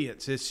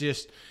ingredients. It's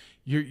just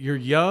you're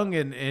young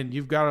and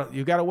you've got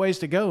a ways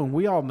to go, and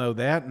we all know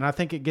that. And I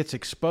think it gets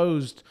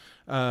exposed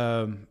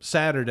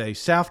Saturday.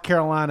 South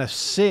Carolina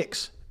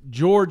 6,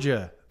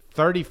 Georgia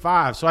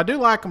 35. So I do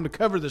like them to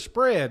cover the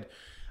spread.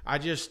 I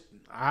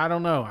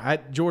don't know.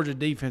 Georgia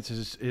defense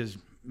is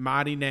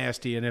mighty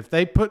nasty, and if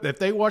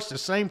they watch the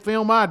same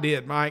film I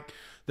did, Mike,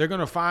 they're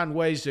going to find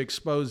ways to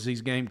expose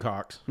these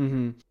Gamecocks.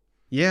 Mm-hmm.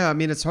 Yeah, I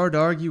mean, it's hard to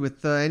argue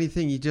with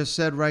anything you just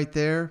said right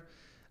there.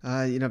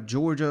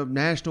 Georgia,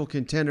 national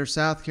contender.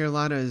 South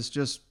Carolina is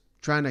just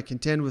trying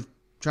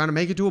to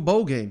make it to a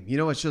bowl game.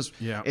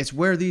 It's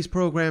where these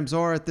programs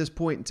are at this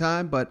point in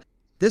time. But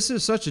this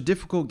is such a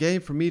difficult game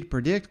for me to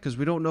predict because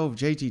we don't know if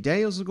JT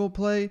Daniels is going to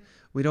play.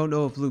 We don't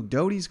know if Luke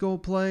Doty's going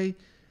to play.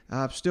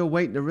 I'm still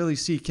waiting to really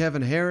see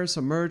Kevin Harris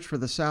emerge for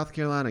the South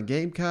Carolina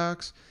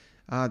Gamecocks.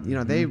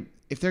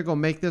 If they're going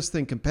to make this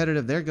thing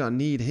competitive, they're going to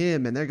need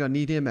him, and they're going to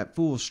need him at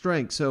full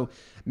strength. So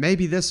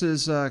maybe this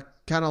is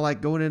kind of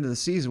like going into the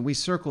season. We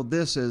circled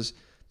this as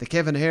the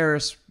Kevin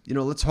Harris,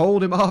 let's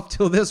hold him off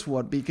till this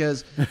one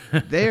because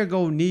they're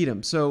going to need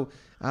him. So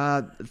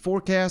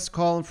forecast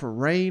calling for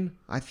rain.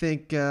 I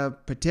think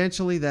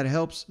potentially that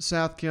helps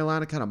South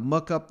Carolina kind of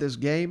muck up this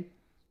game.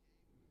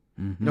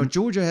 Mm-hmm.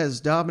 Georgia has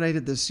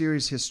dominated this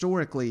series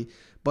historically,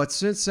 but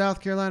since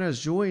South Carolina has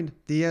joined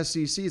the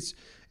SEC,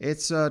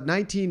 it's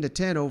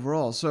 19-10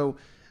 overall. So,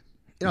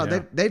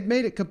 they've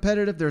made it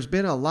competitive. There's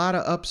been a lot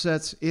of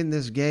upsets in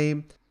this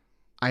game.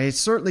 I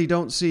certainly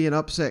don't see an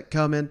upset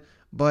coming,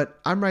 but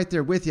I'm right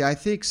there with you. I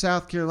think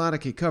South Carolina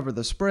can cover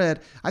the spread.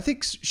 I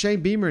think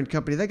Shane Beamer and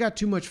company, they got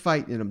too much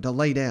fight in them to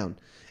lay down.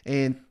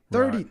 And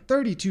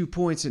 32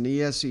 points in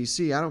the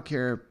SEC, I don't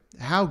care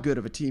how good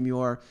of a team you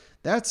are,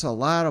 that's a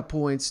lot of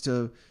points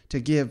to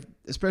give,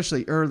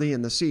 especially early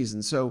in the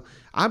season. So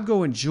I'm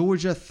going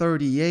Georgia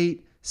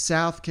 38,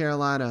 South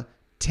Carolina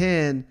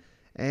 10,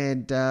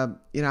 and I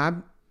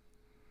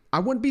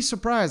wouldn't be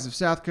surprised if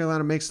South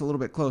Carolina makes it a little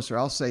bit closer.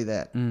 I'll say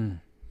that.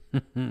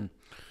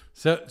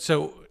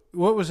 So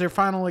what was their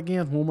final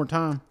again? One more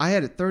time. I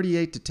had it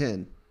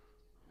 38-10.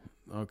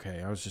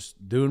 Okay, I was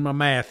just doing my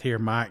math here,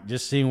 Mike,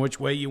 just seeing which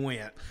way you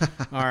went.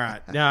 All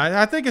right. Now,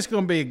 I think it's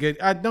going to be a good.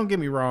 Don't get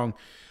me wrong.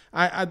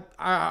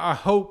 I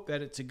hope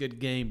that it's a good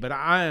game, but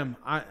I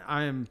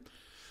am.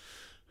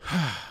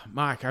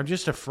 Mike, I'm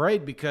just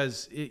afraid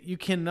because you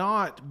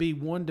cannot be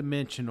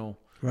one-dimensional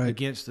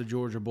against the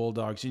Georgia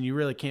Bulldogs, and you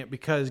really can't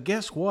because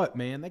guess what,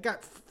 man? They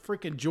got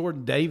freaking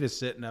Jordan Davis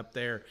sitting up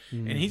there,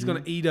 and he's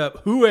going to eat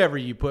up whoever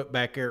you put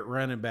back there at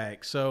running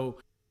back. So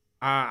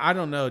I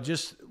don't know,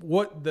 just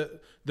what the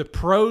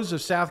pros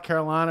of South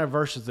Carolina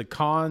versus the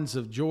cons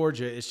of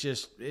Georgia.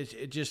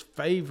 It just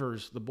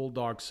favors the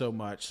Bulldogs so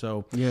much.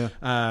 So yeah,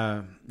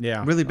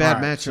 really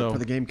bad matchup for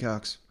the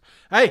Gamecocks.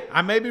 Hey,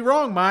 I may be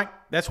wrong, Mike.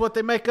 That's what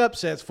they make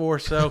upsets for.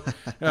 So,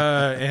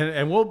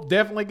 and we'll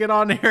definitely get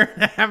on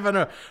there having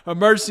a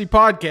Mercy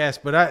podcast.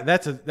 But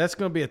that's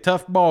going to be a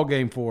tough ball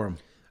game for them.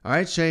 All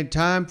right, Shane.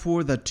 Time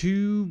for the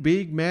two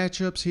big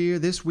matchups here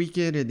this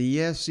weekend in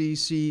the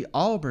SEC.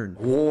 Auburn,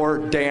 War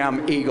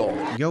Damn Eagle,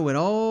 going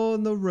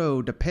on the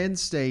road to Penn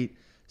State.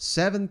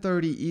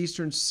 7:30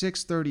 Eastern,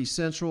 6:30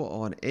 Central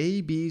on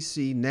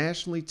ABC,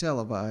 nationally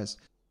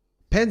televised.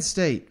 Penn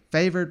State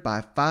favored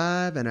by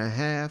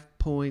 5.5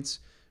 points.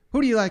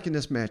 Who do you like in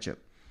this matchup?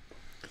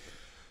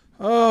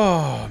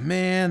 Oh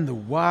man, the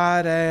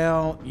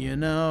wideout.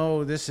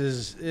 This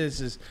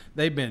is.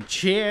 They've been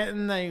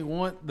chanting. They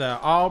want the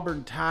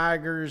Auburn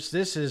Tigers.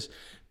 This is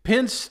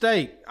Penn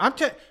State.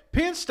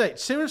 Penn State,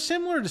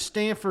 similar to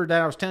Stanford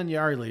that I was telling you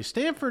earlier.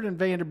 Stanford and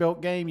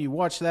Vanderbilt game, you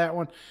watch that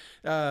one.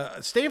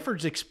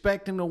 Stanford's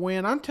expecting to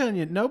win. I'm telling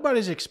you,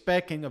 nobody's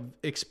expecting a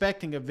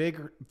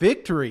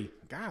victory.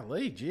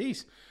 Golly,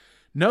 geez.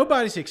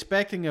 Nobody's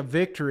expecting a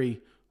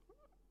victory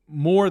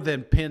more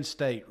than Penn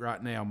State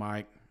right now,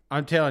 Mike.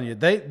 I'm telling you,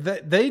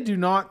 they do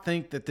not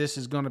think that this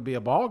is going to be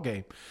a ball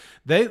game.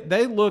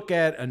 They look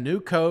at a new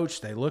coach.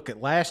 They look at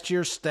last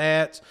year's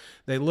stats.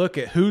 They look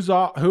at who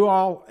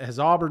all has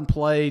Auburn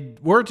played.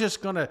 We're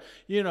just going to,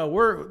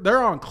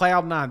 they're on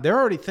cloud nine. They're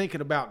already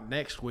thinking about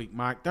next week,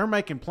 Mike. They're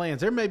making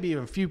plans. There may be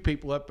a few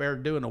people up there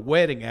doing a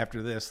wedding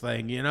after this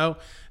thing,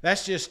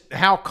 That's just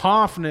how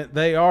confident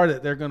they are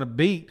that they're going to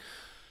beat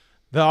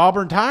the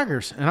Auburn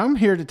Tigers. And I'm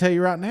here to tell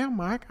you right now,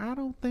 Mike, I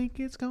don't think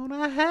it's going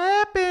to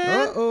happen.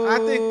 Uh-oh. I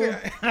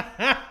think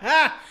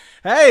that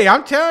hey,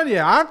 I'm telling you,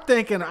 I'm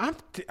thinking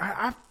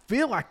I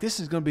feel like this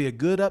is going to be a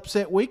good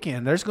upset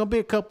weekend. There's going to be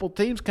a couple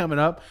teams coming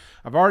up.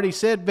 I've already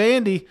said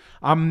Vandy.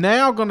 I'm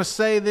now going to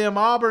say them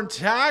Auburn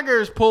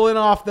Tigers pulling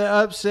off the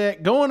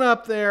upset, going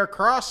up there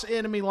across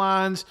enemy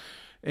lines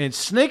and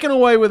sneaking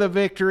away with a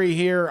victory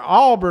here.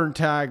 Auburn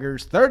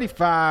Tigers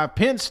 35,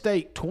 Penn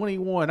State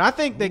 21. I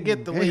think they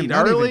get the lead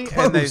early.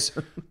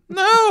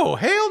 No,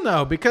 hell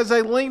no, because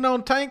they leaned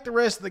on Tank the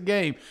rest of the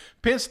game.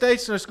 Penn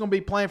State's just going to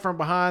be playing from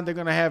behind. They're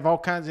going to have all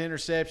kinds of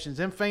interceptions.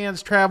 Them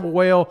fans travel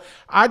well.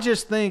 I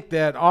just think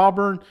that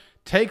Auburn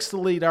takes the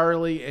lead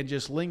early and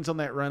just leans on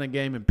that running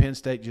game, and Penn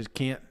State just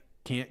can't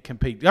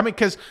compete. I mean,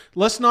 because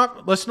let's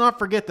not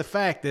forget the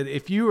fact that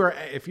if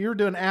you're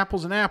doing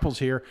apples and apples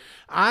here,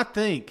 I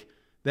think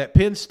that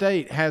Penn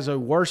State has a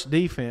worse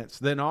defense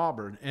than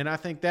Auburn, and I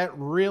think that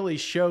really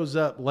shows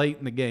up late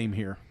in the game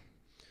here.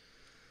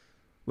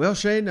 Well,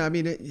 Shane, I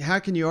mean, how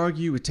can you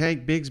argue with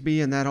Tank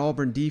Bigsby and that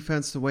Auburn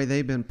defense the way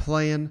they've been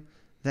playing?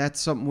 That's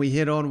something we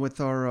hit on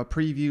with our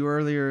preview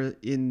earlier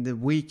in the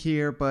week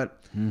here. But,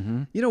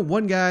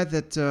 one guy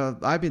that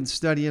I've been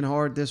studying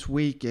hard this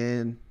week,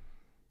 and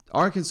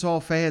Arkansas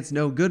fans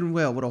know good and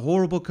well what a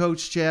horrible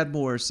coach Chad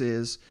Morris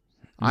is.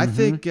 I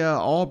think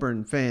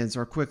Auburn fans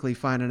are quickly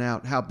finding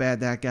out how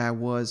bad that guy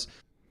was.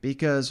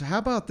 Because how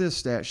about this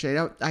stat,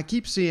 Shane? I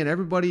keep seeing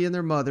everybody and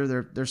their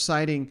mother, they're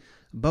citing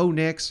Bo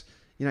Nix.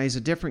 He's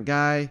a different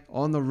guy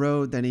on the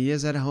road than he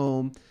is at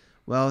home.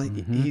 Well,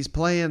 he's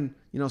playing,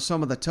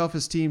 some of the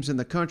toughest teams in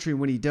the country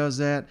when he does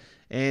that.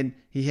 And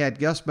he had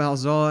Gus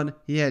Malzahn.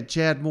 He had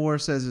Chad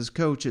Morris as his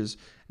coaches.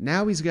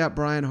 Now he's got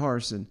Brian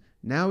Harsin.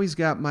 Now he's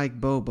got Mike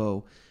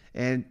Bobo.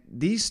 And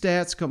these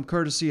stats come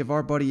courtesy of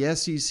our buddy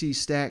SEC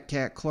stat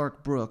cat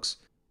Clark Brooks.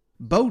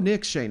 Bo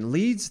Nix, Shane,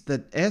 leads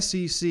the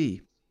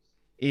SEC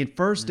in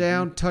first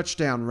down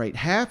touchdown rate.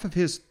 Half of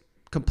his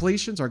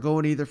completions are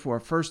going either for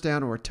a first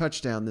down or a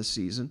touchdown this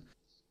season.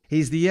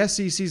 He's the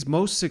SEC's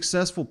most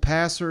successful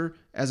passer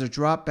as a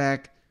drop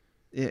back.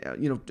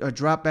 A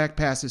drop back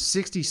pass is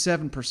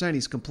 67%.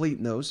 He's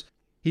completing those.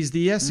 He's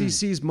the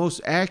SEC's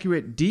most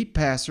accurate deep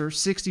passer,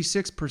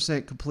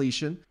 66%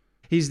 completion.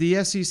 He's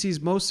the SEC's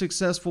most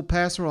successful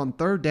passer on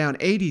third down.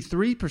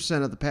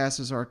 83% of the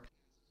passes are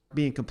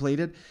being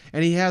completed.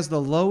 And he has the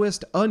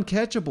lowest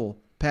uncatchable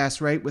pass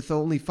rate with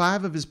only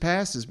 5 of his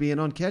passes being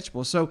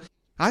uncatchable. So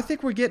I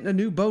think we're getting a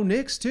new Bo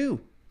Nix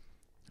too.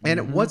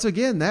 And once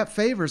again, that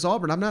favors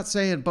Auburn. I'm not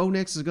saying Bo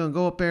Nix is going to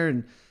go up there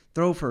and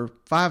throw for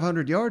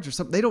 500 yards or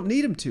something. They don't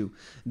need him to.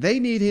 They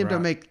need him to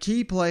make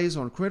key plays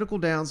on critical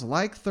downs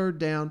like third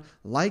down,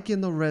 like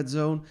in the red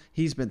zone.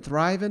 He's been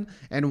thriving.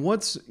 And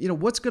what's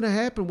going to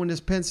happen when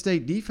this Penn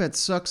State defense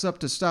sucks up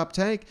to stop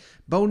Tank?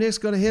 Bo Nix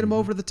going to hit him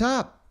over the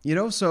top.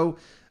 So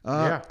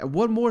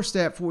one more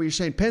stat for you,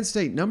 Shane. Penn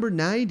State, number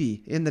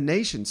 90 in the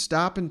nation,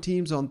 stopping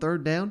teams on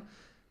third down.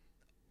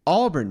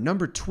 Auburn,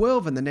 number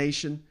 12 in the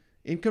nation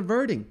in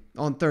converting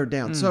on third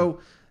down. So,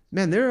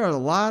 man, there are a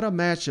lot of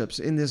matchups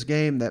in this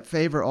game that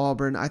favor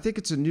Auburn. I think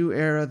it's a new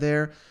era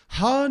there.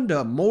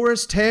 Honda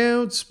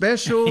Morristown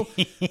special.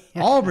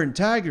 Auburn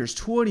Tigers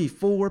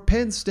 24,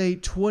 Penn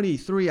State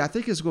 23. I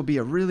think it's going to be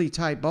a really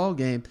tight ball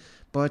game.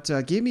 But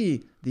give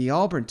me the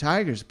Auburn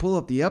Tigers pull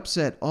up the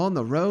upset on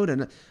the road.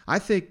 And I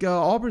think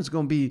Auburn's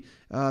going to be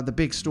the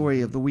big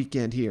story of the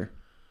weekend here.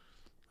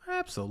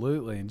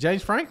 Absolutely. And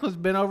James Franklin's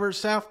been over at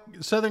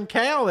Southern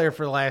Cal there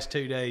for the last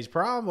 2 days,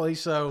 probably.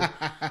 So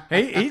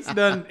he's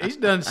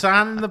done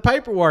signing the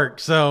paperwork.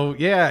 So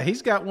yeah,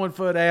 he's got one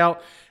foot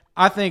out.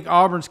 I think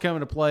Auburn's coming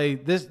to play.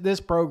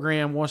 This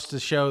program wants to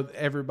show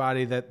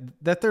everybody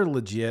that they're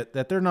legit,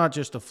 that they're not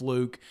just a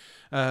fluke.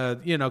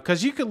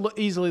 Because you could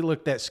easily look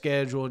at that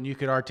schedule and you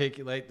could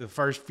articulate the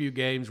first few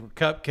games were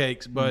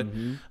cupcakes. But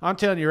I'm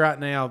telling you right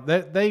now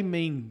that they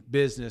mean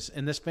business,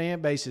 and this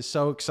fan base is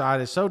so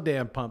excited, so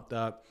damn pumped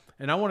up.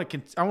 And I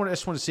just want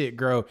to see it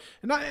grow.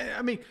 And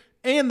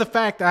and the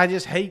fact that I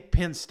just hate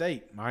Penn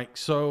State, Mike.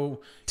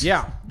 So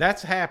yeah,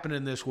 that's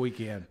happening this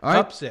weekend.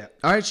 Upset.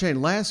 All right,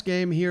 Shane. Last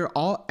game here.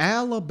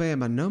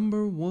 Alabama,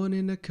 number 1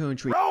 in the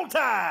country. Roll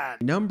Tide.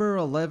 Number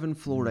 11,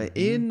 Florida,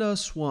 in the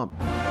swamp.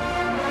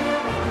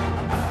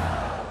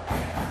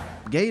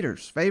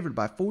 Gators favored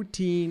by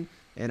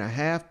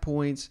 14.5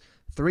 points.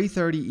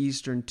 3:30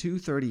 Eastern,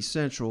 2:30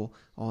 Central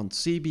on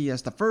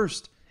CBS. The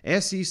first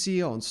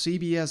SEC on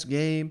CBS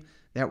game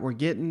that we're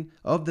getting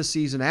of the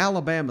season.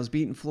 Alabama's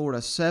beaten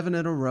Florida 7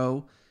 in a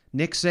row.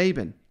 Nick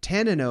Saban,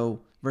 10-0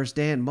 versus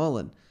Dan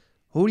Mullen.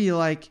 Who do you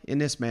like in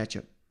this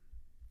matchup?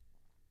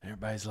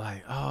 Everybody's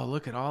like, oh,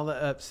 look at all the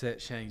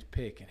upset Shane's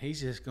picking.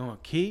 He's just going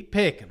to keep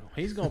picking them.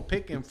 He's going to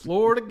pick in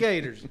Florida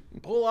Gators,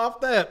 pull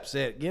off the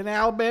upset, get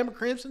Alabama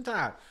Crimson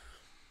Tide.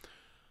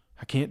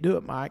 I can't do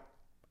it, Mike.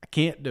 I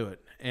can't do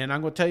it. And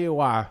I'm going to tell you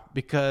why.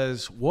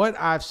 Because what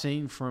I've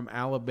seen from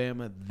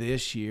Alabama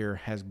this year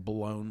has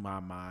blown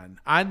my mind.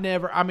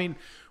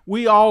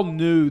 We all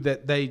knew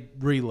that they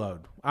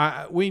reload.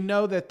 We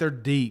know that they're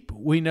deep.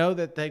 We know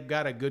that they've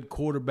got a good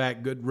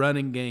quarterback, good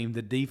running game.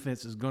 The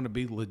defense is going to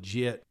be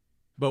legit.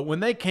 But when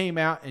they came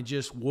out and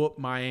just whooped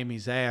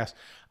Miami's ass,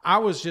 I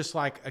was just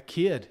like a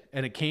kid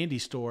at a candy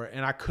store,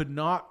 and I could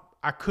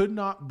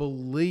not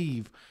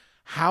believe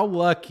how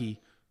lucky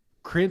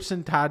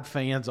Crimson Tide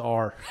fans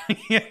are.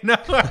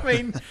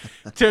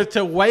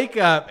 To wake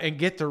up and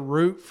get to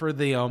root for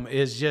them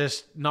is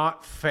just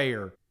not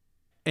fair.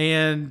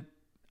 And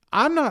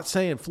I'm not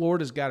saying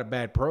Florida's got a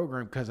bad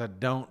program, because I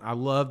don't. I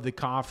love the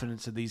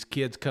confidence of these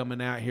kids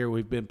coming out here.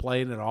 We've been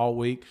playing it all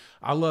week.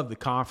 I love the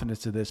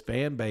confidence of this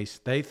fan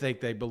base. They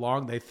think they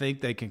belong. They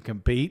think they can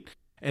compete,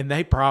 and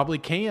they probably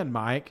can,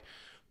 Mike.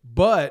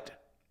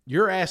 But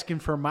you're asking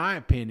for my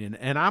opinion,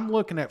 and I'm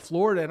looking at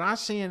Florida, and I'm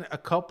seeing a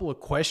couple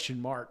of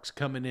question marks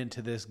coming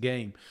into this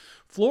game.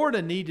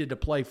 Florida needed to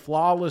play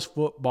flawless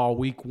football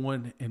week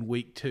 1 and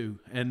week 2,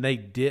 and they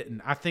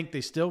didn't. I think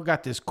they still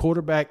got this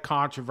quarterback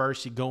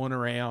controversy going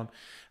around.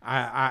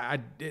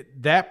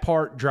 That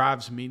part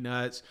drives me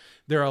nuts.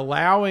 They're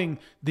allowing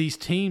these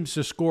teams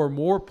to score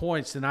more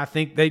points than I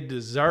think they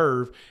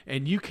deserve,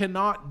 and you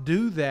cannot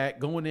do that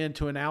going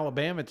into an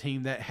Alabama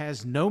team that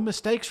has no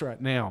mistakes right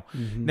now.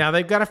 Mm-hmm. Now,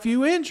 they've got a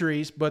few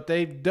injuries, but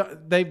they've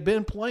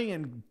been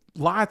playing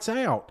lights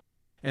out.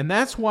 And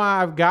that's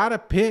why I've got to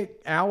pick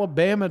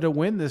Alabama to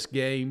win this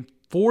game,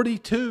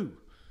 42.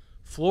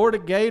 Florida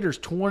Gators,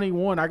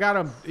 21. I got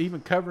them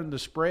even covering the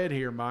spread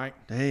here,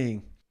 Mike.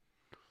 Dang.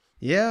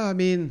 Yeah, I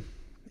mean,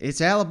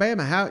 it's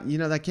Alabama.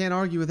 They can't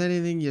argue with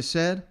anything you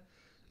said.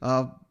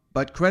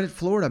 But credit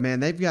Florida, man.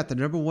 They've got the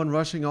number 1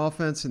 rushing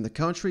offense in the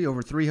country,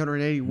 over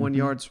 381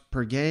 yards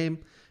per game.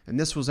 And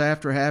this was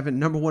after having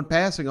number 1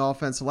 passing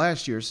offense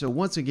last year. So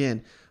once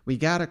again, we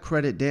got to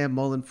credit Dan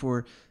Mullen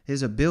for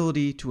his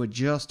ability to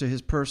adjust to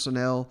his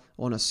personnel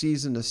on a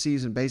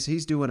season-to-season basis.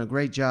 He's doing a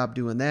great job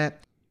doing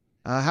that.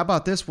 How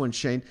about this one,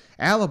 Shane?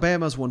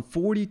 Alabama's won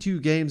 42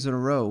 games in a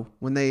row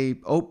when they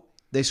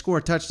score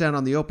a touchdown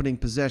on the opening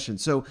possession.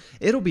 So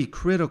it'll be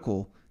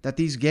critical that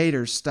these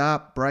Gators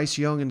stop Bryce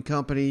Young and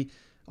company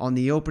on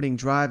the opening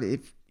drive.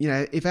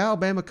 If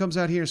Alabama comes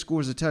out here and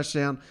scores a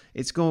touchdown,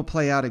 it's going to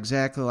play out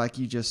exactly like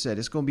you just said.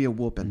 It's going to be a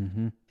whooping.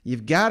 Mm-hmm.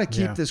 You've got to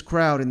keep this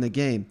crowd in the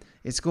game.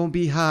 It's going to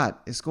be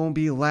hot. It's going to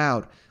be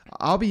loud.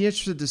 I'll be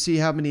interested to see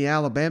how many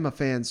Alabama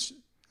fans,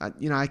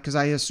 because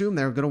I assume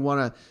they're going to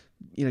want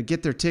to,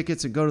 get their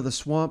tickets and go to the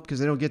Swamp, because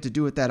they don't get to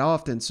do it that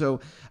often.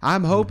 So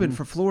I'm hoping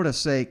for Florida's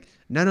sake,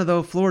 none of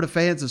those Florida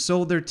fans have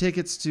sold their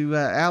tickets to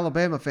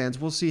Alabama fans.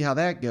 We'll see how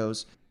that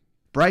goes.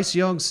 Bryce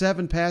Young,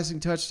 7 passing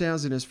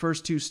touchdowns in his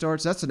first 2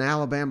 starts. That's an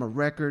Alabama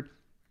record.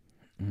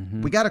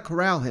 Mm-hmm. We got to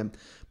corral him.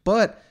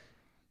 But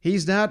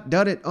he's not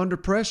done it under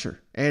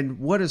pressure. And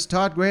what does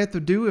Todd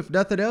Grantham do? If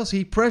nothing else,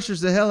 he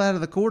pressures the hell out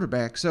of the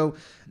quarterback. So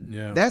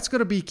that's going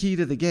to be key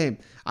to the game.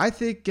 I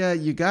think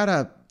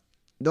the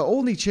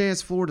only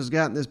chance Florida's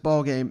got in this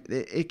ball game,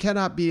 it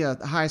cannot be a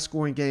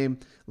high-scoring game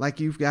like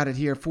you've got it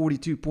here,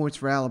 42 points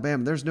for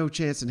Alabama. There's no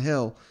chance in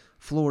hell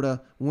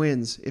Florida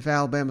wins if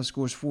Alabama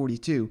scores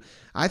 42.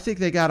 I think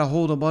they got to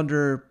hold them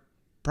under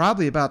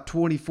probably about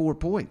 24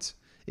 points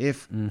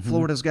if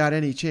Florida's got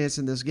any chance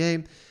in this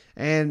game.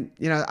 And,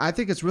 I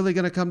think it's really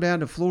going to come down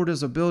to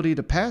Florida's ability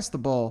to pass the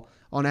ball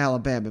on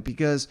Alabama,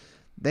 because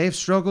they've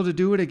struggled to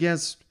do it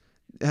against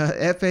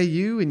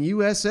FAU and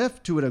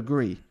USF to a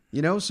degree.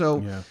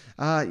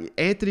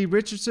 Anthony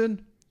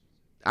Richardson,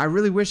 I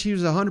really wish he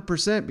was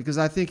 100%, because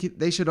I think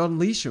they should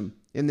unleash him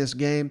in this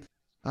game.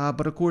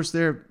 But, of course,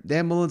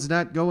 Dan Mullen's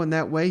not going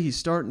that way. He's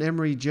starting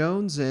Emory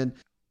Jones, and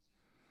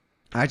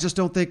I just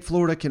don't think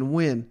Florida can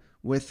win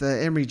with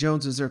Emory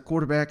Jones as their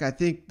quarterback. I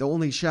think the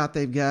only shot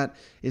they've got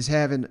is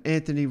having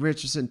Anthony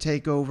Richardson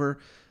take over.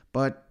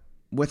 But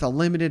with a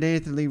limited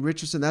Anthony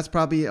Richardson, that's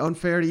probably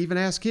unfair to even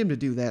ask him to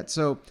do that.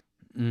 So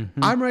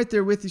I'm right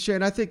there with you,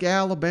 Shane. I think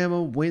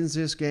Alabama wins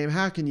this game.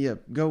 How can you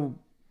go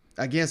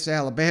against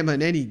Alabama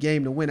in any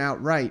game to win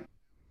outright?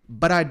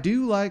 But I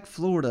do like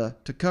Florida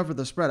to cover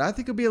the spread. I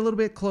think it'll be a little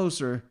bit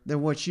closer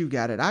than what you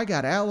got it. I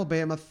got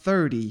Alabama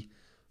 30,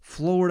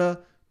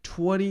 Florida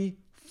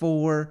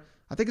 24.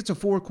 I think it's a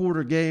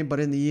 4-quarter game, but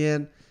in the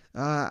end,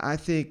 I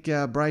think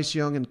Bryce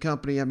Young and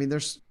company,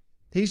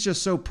 he's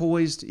just so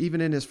poised, even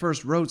in his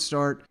first road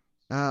start.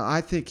 I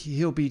think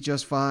he'll be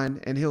just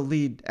fine, and he'll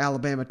lead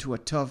Alabama to a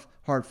tough,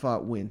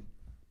 hard-fought win.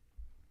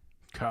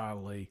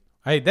 Golly.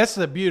 Hey, that's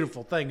the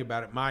beautiful thing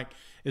about it, Mike,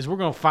 is we're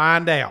going to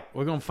find out.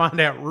 We're going to find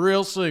out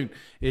real soon.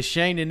 Is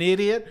Shane an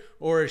idiot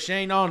or is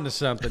Shane on to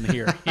something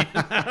here?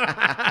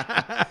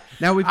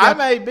 Now we've got, I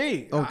may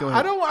be. Oh, go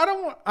ahead.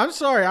 I'm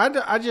sorry.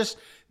 I just,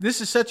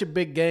 this is such a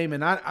big game,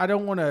 and I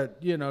don't want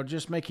to,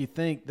 just make you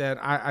think that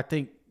I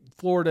think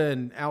Florida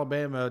and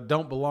Alabama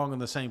don't belong on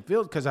the same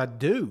field, because I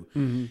do.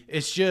 Mm-hmm.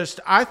 It's just,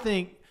 I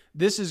think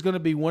this is going to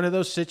be one of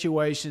those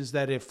situations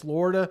that if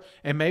Florida,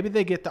 and maybe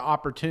they get the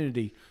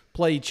opportunity,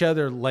 play each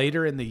other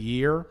later in the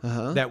year,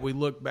 that we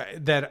look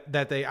back,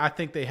 I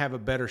think they have a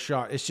better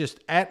shot. It's just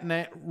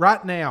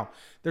right now,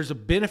 there's a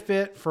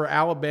benefit for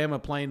Alabama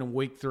playing in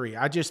week 3.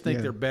 I just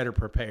think they're better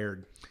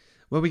prepared.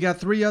 Well, we got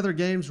 3 other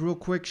games real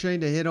quick, Shane,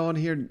 to hit on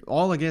here,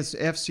 all against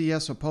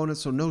FCS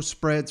opponents, so no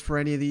spreads for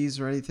any of these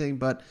or anything,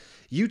 but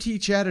UT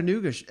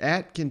Chattanooga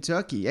at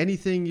Kentucky.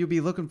 Anything you'll be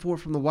looking for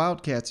from the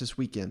Wildcats this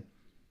weekend?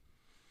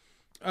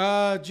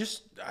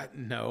 Just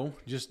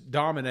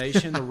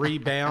domination, the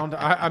rebound.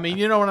 I mean,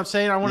 you know what I'm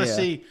saying? I want to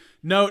see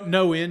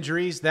no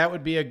injuries. That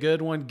would be a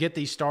good one. Get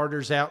these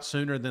starters out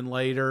sooner than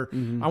later.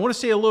 Mm-hmm. I want to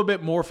see a little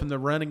bit more from the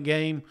running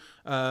game.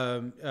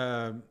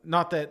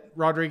 Not that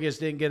Rodriguez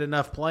didn't get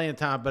enough playing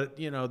time, but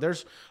I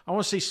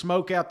want to see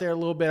Smoke out there a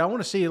little bit. I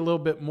want to see a little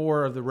bit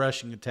more of the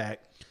rushing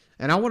attack.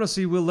 And I want to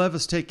see Will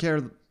Levis take care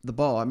of the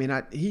ball. I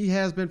mean, he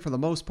has been for the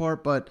most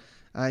part, but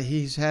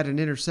he's had an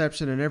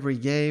interception in every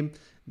game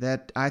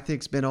that I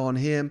think's been on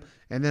him.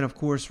 And then, of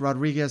course,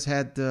 Rodriguez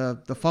had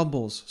the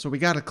fumbles, so we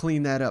got to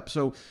clean that up.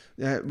 So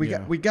we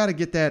got to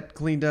get that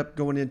cleaned up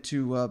going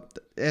into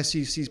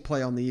SEC's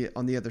play on the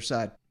other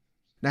side.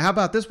 Now, how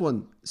about this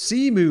one?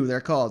 SEMO, they're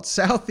called,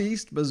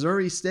 Southeast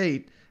Missouri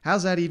State.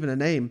 How's that even a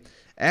name?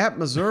 At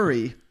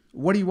Missouri,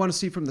 what do you want to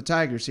see from the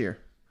Tigers here?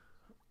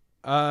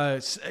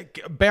 Bounce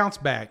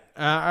back.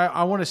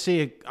 I want to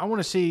see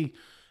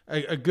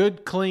a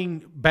good,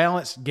 clean,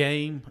 balanced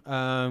game.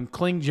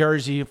 Clean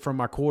jersey from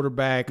my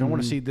quarterback. I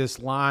want to see this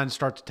line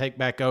start to take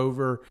back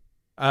over.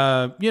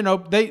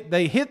 Kentucky.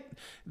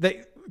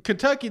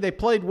 They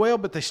played well,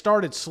 but they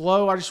started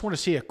slow. I just want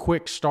to see a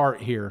quick start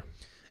here.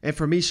 And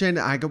for me, Shane,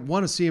 I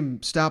want to see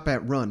them stop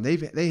at run.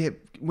 They have,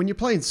 when you're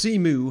playing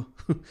SEMO,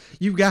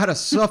 you've got to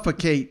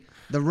suffocate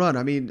the run.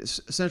 I mean,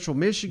 Central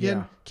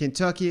Michigan,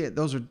 Kentucky,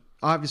 those are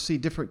obviously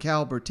different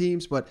caliber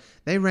teams, but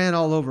they ran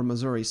all over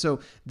Missouri. So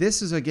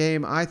this is a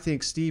game I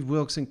think Steve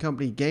Wilkes and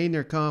company gain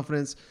their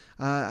confidence.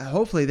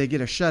 Hopefully they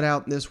get a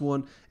shutout in this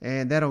one,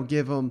 and that'll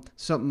give them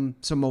some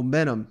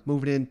momentum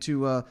moving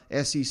into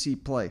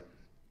SEC play.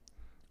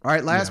 All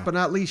right, last but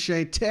not least,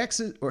 Shane,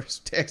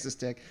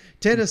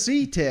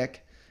 Tennessee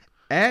Tech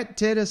at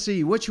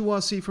Tennessee. What you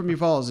want to see from your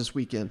Vols this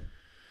weekend?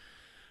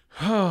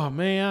 Oh,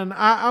 man,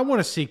 I want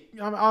to see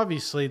 –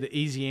 obviously the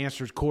easy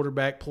answer is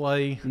quarterback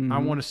play. Mm-hmm. I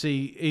want to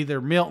see either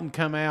Milton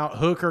come out,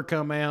 Hooker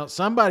come out,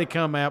 somebody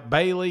come out,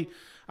 Bailey.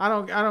 I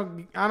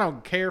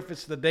don't care if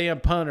it's the damn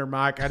punter,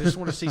 Mike. I just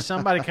want to see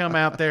somebody come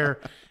out there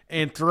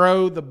and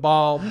throw the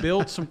ball,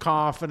 build some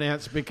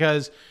confidence,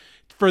 because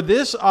for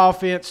this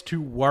offense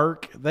to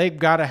work, they've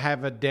got to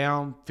have a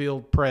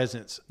downfield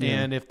presence. Yeah.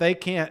 And if they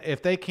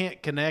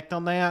can't connect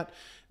on that –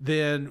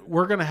 then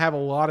we're going to have a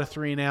lot of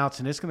 3-and-outs,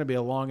 and it's going to be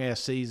a long-ass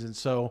season.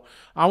 So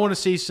I want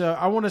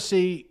to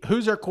see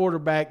who's our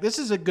quarterback. This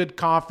is a good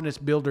confidence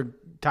builder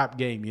type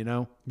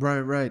game,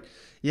 Right.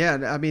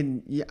 Yeah, I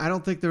mean, I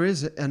don't think there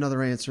is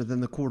another answer than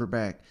the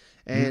quarterback.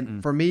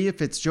 And for me,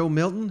 if it's Joe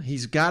Milton,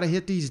 he's got to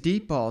hit these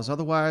deep balls.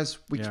 Otherwise,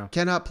 we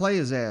cannot play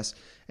his ass.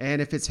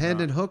 And if it's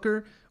Hendon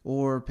Hooker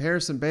or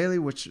Harrison Bailey,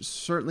 which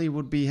certainly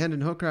would be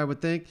Hendon Hooker, I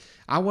would think,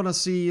 I want to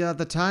see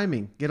the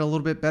timing get a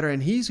little bit better,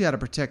 and he's got to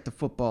protect the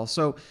football.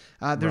 So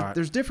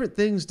there's different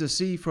things to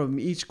see from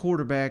each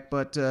quarterback,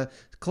 but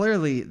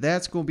clearly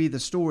that's going to be the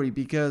story,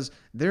 because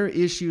their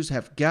issues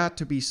have got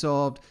to be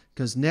solved,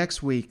 because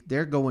next week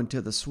they're going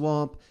to the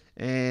Swamp,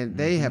 and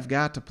they have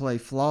got to play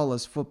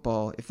flawless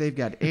football if they've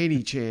got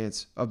any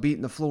chance of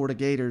beating the Florida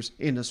Gators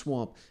in the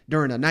Swamp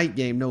during a night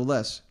game, no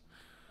less.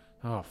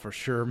 Oh, for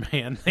sure,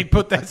 man. They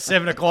put that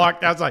 7 o'clock.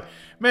 I was like,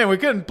 man, we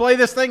couldn't play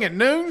this thing at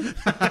noon?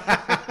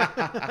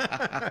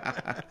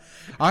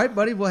 All right,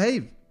 buddy. Well,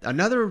 hey,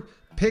 another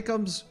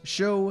Pick'ems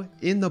show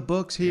in the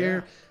books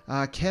here.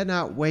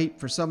 Cannot wait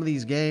for some of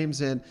these games.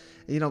 And,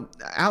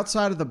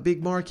 outside of the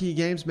big marquee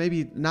games,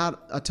 maybe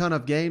not a ton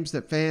of games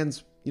that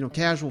fans,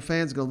 casual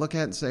fans go look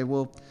at and say,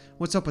 well,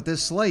 what's up with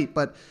this slate?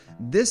 But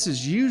this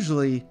is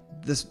usually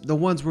the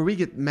ones where we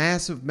get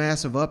massive,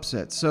 massive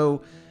upsets.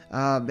 So,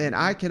 and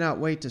I cannot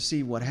wait to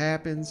see what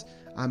happens.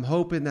 I'm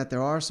hoping that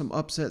there are some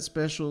upset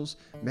specials,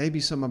 maybe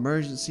some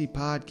emergency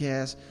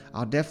podcasts.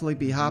 I'll definitely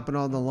be hopping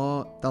on the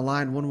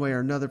line one way or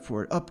another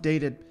for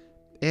updated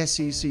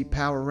SEC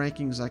power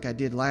rankings like I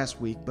did last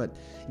week. But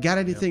got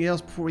anything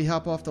else before we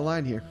hop off the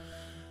line here?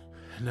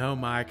 No,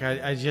 Mike.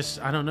 I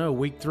don't know.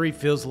 Week 3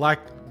 feels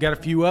like got a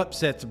few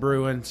upsets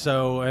brewing.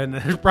 So, and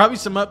there's probably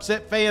some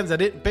upset fans that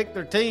didn't pick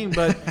their team,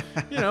 but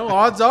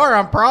odds are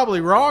I'm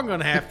probably wrong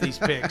on half these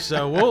picks.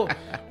 So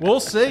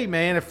we'll see,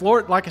 man. If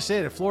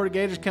Florida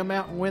Gators come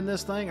out and win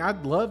this thing,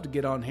 I'd love to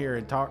get on here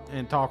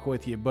and talk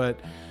with you.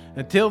 But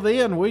until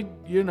then, we're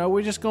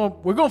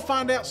gonna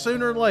find out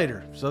sooner or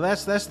later. So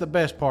that's the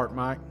best part,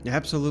 Mike.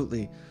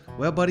 Absolutely.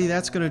 Well, buddy,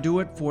 that's going to do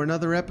it for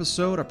another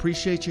episode. I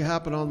appreciate you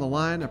hopping on the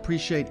line. I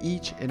appreciate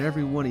each and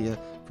every one of you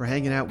for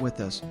hanging out with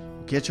us.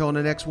 We'll catch you on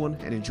the next one,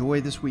 and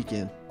enjoy this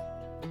weekend.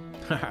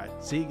 All right.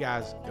 See you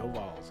guys. Go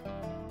Vols.